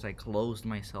Redlands, I closed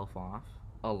myself off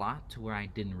a lot to where I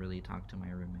didn't really talk to my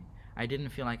roommate. I didn't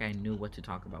feel like I knew what to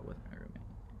talk about with my roommate.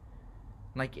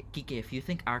 Like Kike, if you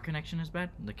think our connection is bad,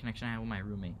 the connection I have with my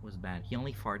roommate was bad. He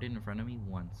only farted in front of me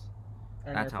once.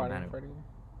 I That's never how farted bad in it front of you.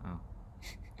 Oh.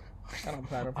 I don't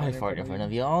plan on I farting fart in front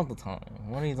of you all the time.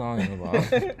 What are you talking about?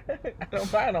 I don't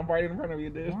plan on farting in front of you,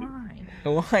 dude. Why?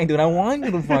 Why, dude? I want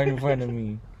you to fart in front of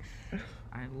me.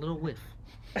 I a little whiff.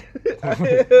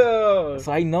 Ew.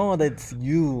 So I know that's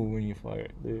you when you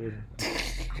fart, dude.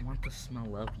 I want the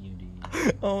smell of you,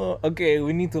 dude. Oh, okay.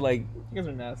 We need to like You guys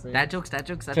are nasty. That jokes. That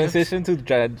jokes. transition to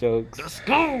dad jokes. Let's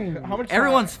go. How much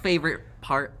Everyone's favorite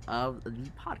part of the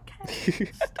podcast.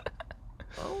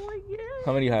 Oh my god.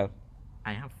 How many do you have?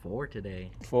 I have 4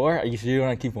 today. 4? Are you sure you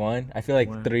want to keep one? I feel like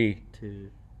 1, 3. 2,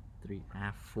 3. I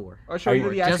have 4. Oh, should Are we you- do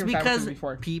the ice Just cream sandwiches because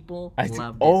before? people I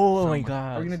loved oh it so my much.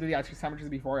 god. Are we gonna do the ice cream sandwiches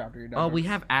before or after you're done? Oh, we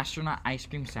have astronaut ice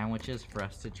cream sandwiches for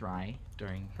us to try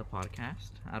during the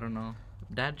podcast. I don't know.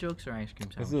 Dad jokes or ice cream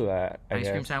Let's sandwiches? do that. I Ice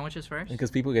cream guess. sandwiches first?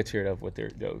 Because people get cheered up with their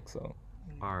jokes, so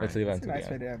Alright. let's leave that It's a to nice the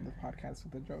way end. to end the podcast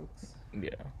with the jokes. Yeah.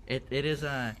 It is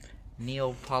a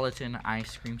Neapolitan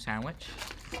ice cream sandwich.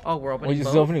 Oh, we're We're opening just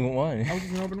both? opening one. I was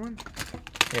just gonna open one.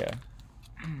 Yeah.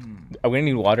 Are we gonna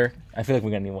need water? I feel like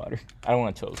we're gonna need water. I don't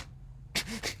want to choke.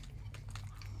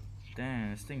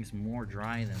 Damn, this thing's more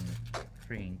dry than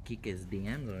freaking Kike's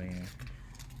DMs over here.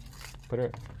 Put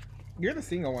it. You're the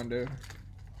single one, dude.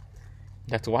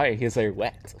 That's why he's like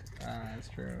wet. Ah, that's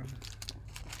true.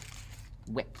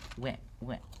 Wet, wet,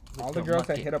 wet. All With the girls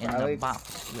that bucket hit up in the Alex,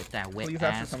 box with that wet Please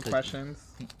ass answer some cookie. questions.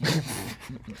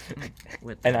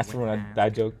 With And that that's for wet my ass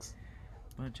dad jokes.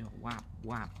 bunch of wop,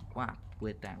 wop, wop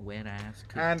with that wet ass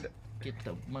cookie. And Get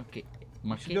the bucket,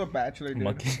 we should do a bachelor, dude.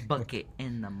 Monkey. bucket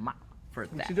in the mop for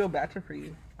We that. should do a bachelor for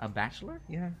you. A bachelor?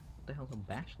 Yeah. What the hell's a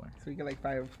bachelor? So we get like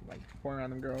 4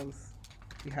 random girls.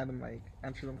 You had them like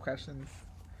answer them questions,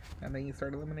 and then you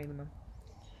start eliminating them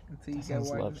until you That get sounds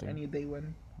one, lovely. and you day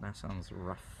one. That sounds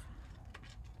rough.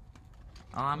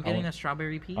 Oh, I'm getting a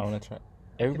strawberry piece. I want to try.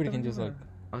 Everybody Get can the just like.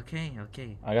 Okay,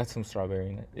 okay. I got some strawberry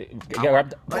in it. I Get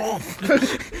want- wrapped.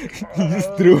 You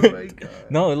just threw Oh my it. God.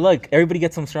 No, look. Everybody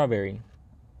gets some strawberry.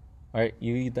 All right,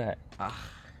 you eat that. Ugh.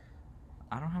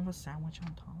 I don't have a sandwich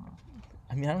on top.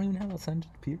 I mean, I don't even have a sandwich.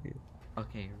 Period.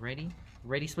 Okay, ready?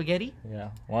 Ready, spaghetti? Yeah.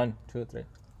 1, 2, 3.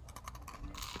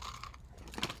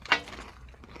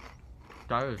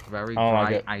 That is very I don't like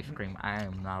dry it. ice cream. I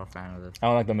am not a fan of this. I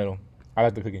don't like the middle. I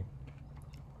like the cookie.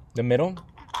 The middle.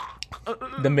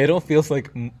 The middle feels like.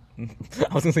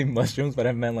 I was gonna say mushrooms, but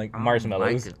I meant like I don't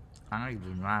marshmallows. Like it. I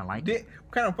do not like What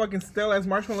kind of fucking stale ass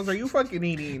marshmallows are you fucking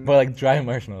eating? But like dry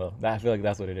marshmallow. I feel like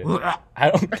that's what it is. I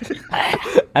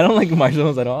don't. I don't like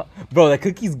marshmallows at all, bro. That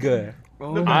cookie's good.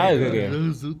 Oh my I like God. cookie. That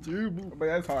is so terrible. But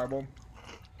that's horrible.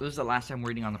 This is the last time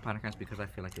we're eating on the podcast because I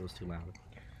feel like it was too loud.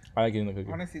 I like eating the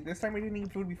cookie. Honestly, this time we didn't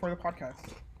eat food before the podcast.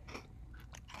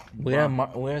 We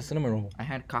had we had cinnamon roll. I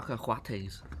had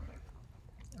cacahuates.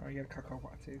 Oh, you got cacao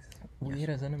lattes. We had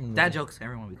a cinnamon roll. Dad jokes.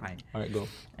 Everyone be quiet. All right, go.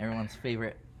 Everyone's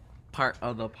favorite part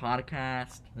of the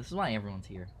podcast. This is why everyone's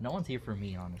here. No one's here for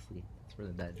me, honestly. It's for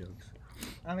the dad jokes.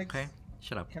 Alex, Okay,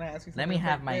 shut up. can I ask you something? Let me real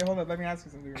have quick? my- Wait, hold up. Let me ask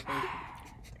you something real quick.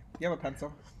 You have a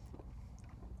pencil?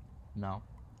 No.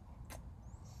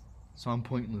 so I'm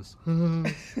pointless. No.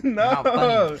 Not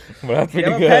funny. Well, that's You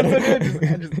pretty have a good.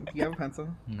 pencil, dude? You have a pencil?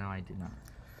 No, I do not.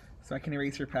 So I can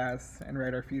erase your past and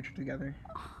write our future together.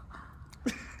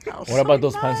 What about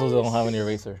those pencils that don't have an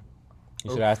eraser?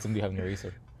 You should ask them, do you have an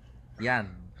eraser? Yeah.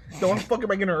 So what the fuck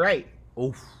am I gonna write?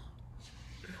 Oof.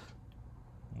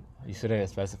 You should have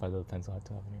specified the pencil had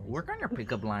to have an eraser. Work on your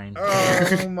pickup lines.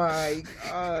 Oh my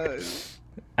god.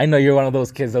 I know you're one of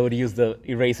those kids that would use the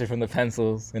eraser from the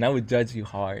pencils, and I would judge you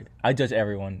hard. I judge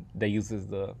everyone that uses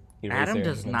the eraser. Adam and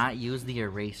does the not use the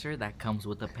eraser that comes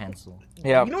with a pencil. pencil.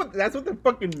 Yeah. You know what? That's what they're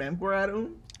fucking meant for,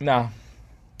 Adam. Nah.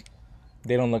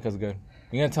 They don't look as good.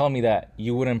 You're gonna tell me that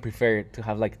you wouldn't prefer to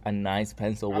have like a nice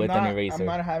pencil with an eraser. I'm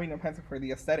not having a pencil for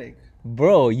the aesthetic.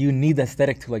 Bro, you need the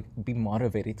aesthetic to like be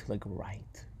motivated to like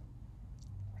write.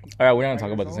 Alright, we're not gonna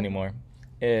talk about this anymore.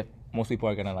 If most people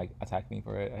are gonna like attack me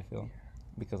for it, I feel.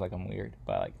 Because like I'm weird.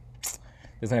 But like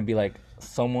there's gonna be like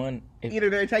someone Either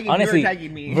they're attacking honestly, you or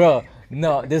attacking me. bro,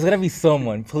 no, there's gonna be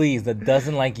someone, please, that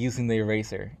doesn't like using the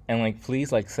eraser. And like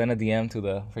please like send a DM to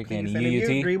the freaking Please, and if you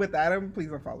UUT. agree with Adam, please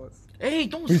unfollow us. Hey,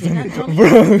 don't say that, Johnny.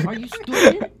 Bro. Are you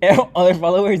stupid? Other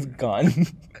follower is gone.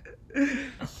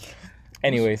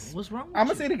 Anyways, What's wrong with I'm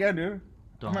gonna you? say it again, dude.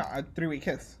 Don't. A 3-week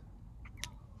kiss.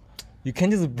 you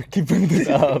can't just keep bringing this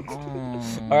up.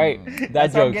 Oh. Alright, dad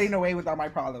That's how I'm jokes. getting away with all my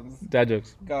problems. Dad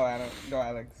jokes. Go, Adam. Go,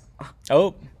 Alex.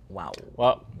 Oh, Wow.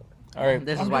 well. Alright.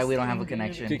 This is why we don't have a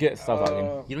connection. Stop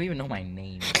talking. You don't even know my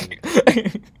name.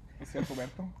 Siento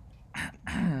Beto.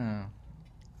 Dude.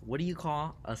 What do you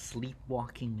call a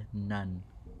sleepwalking nun?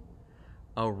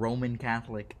 A Roman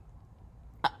Catholic.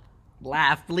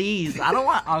 Laugh, please. I don't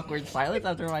want awkward silence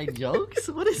after my jokes.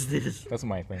 What is this? That's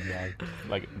my thing, yeah.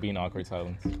 Like being awkward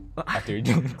silence after your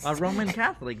jokes. A Roman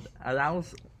Catholic. That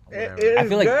was. It whatever. is I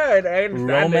feel like good. I understand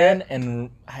Roman it. and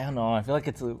I don't know. I feel like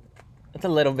it's a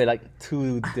little bit like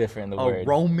too different. The A word.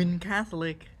 Roman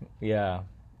Catholic. Yeah,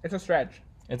 It's a stretch.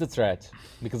 it's a stretch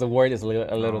because the word is a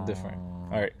little different.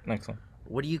 Aw. All right, next one.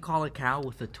 What do you call a cow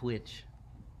with a twitch?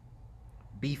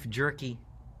 Beef jerky.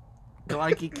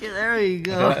 There you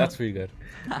go. That's pretty good.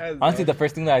 That's Honestly, the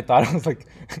first thing that I thought was like,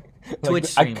 Twitch a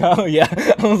stream. cow. Yeah,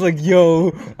 I was like,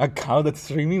 yo, a cow that's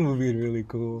streaming would be really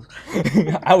cool.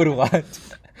 I would watch.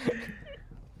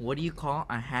 What do you call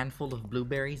a handful of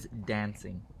blueberries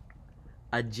dancing?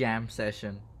 A jam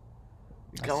session.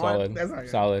 Go on. Solid, That's not good.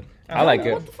 solid. I I don't like know.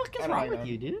 it. What the fuck is I don't wrong like with that.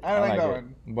 you, dude? I don't like that it.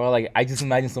 one. Bro, like I just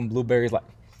imagine some blueberries like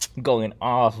going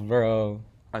off, bro.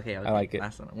 Okay, like it.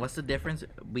 Last one. What's the difference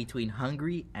between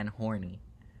hungry and horny?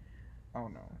 Oh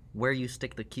no. Where you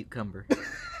stick the cucumber.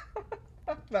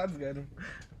 That's good.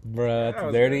 Bro, That that's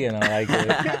was dirty good. and I like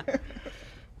it.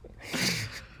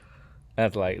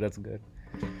 That's good.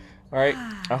 All right,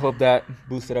 I hope that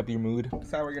boosted up your mood.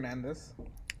 So how we're gonna end this?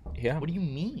 Yeah. What do you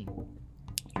mean,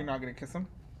 You're not gonna kiss him?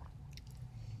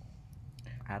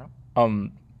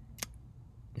 Adam?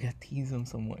 We gotta tease them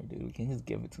somewhere, dude. We can't just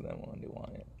give it to them when they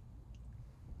want it.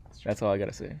 That's all I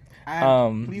gotta say.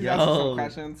 And please ask us Yo. some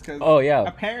questions because Oh yeah,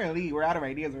 apparently we're out of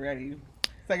ideas already.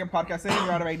 Second podcast in,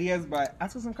 we're out of ideas, but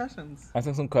ask us some questions.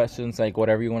 asking some questions like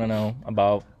whatever you want to know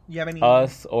about You have any?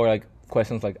 us or like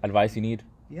questions like advice you need.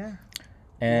 Yeah.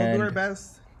 And We'll do our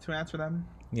best to answer them.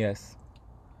 yes,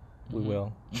 we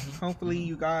will. Hopefully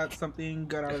you got something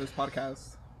good out of this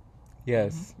podcast.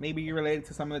 Yes, Maybe you related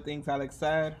to some of the things Alex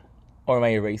said. or my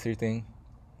eraser thing.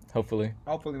 Hopefully,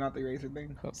 Hopefully not the eraser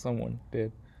thing. someone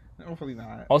did. Hopefully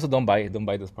not. Also, don't buy it. Don't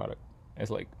buy this product. It's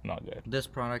like not good. This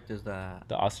product is the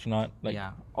The astronaut, like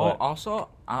yeah. Oh, what? also,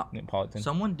 Neapolitan.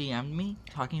 someone DM'd me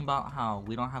talking about how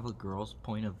we don't have a girl's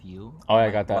point of view. Oh, I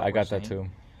like got that. what I we're got that saying. too.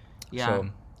 Yeah. So,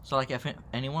 So like, if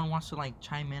anyone wants to like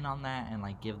chime in on that and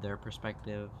like give their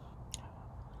perspective.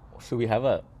 should we have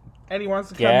a Anyone wants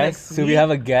to come next guest? week? Should we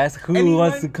have a guest? Who Anyone-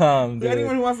 wants to come? Dude?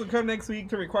 Anyone who wants to come next week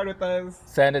to record with us?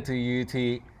 Send it to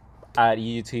UT at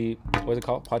UT. What's it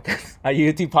called? Podcast at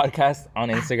UT Podcast on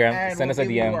Instagram. And Send us a we'll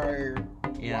give you DM. our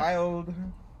Yeah. wild,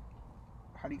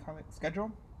 how do you call it? Schedule?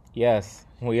 Yes,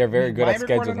 we are very good at We might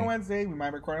record on a scheduling. Wednesday. We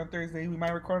might record on Thursday. We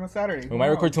might record on a Saturday. We might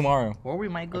record tomorrow. Or we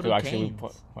might go I to feel actually,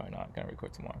 Cane's. probably not gonna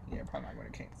record tomorrow. Yeah, probably not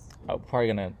going to Cane's. I'm probably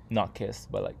gonna not kiss,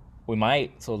 but like we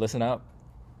might. So listen up.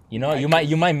 You know, Might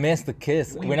you might miss the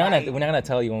kiss. We We're not might. gonna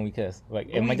tell you when we kiss. Like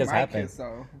it We might just happen. Kiss,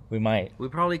 though. We might. We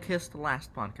probably kissed the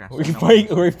last podcast.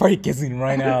 We're probably kissing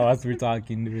right now as we're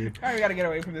talking, dude. All right, we got to get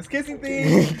away from this kissing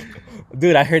thing.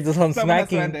 Dude, I heard this one Someone has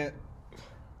to end smacking. it.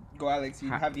 Go, Alex. You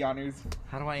have the honors.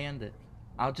 How do I end it?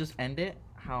 I'll just end it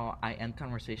how I end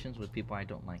conversations with people I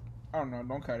don't like. Oh, no.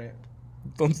 Don't cut it.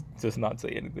 Don't just not say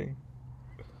anything.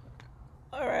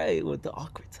 All right, with the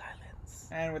awkward silence.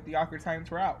 And with the awkward times,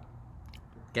 we're out.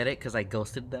 Get it? Because I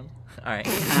ghosted them. All right.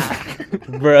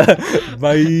 Bruh.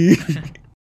 Bye.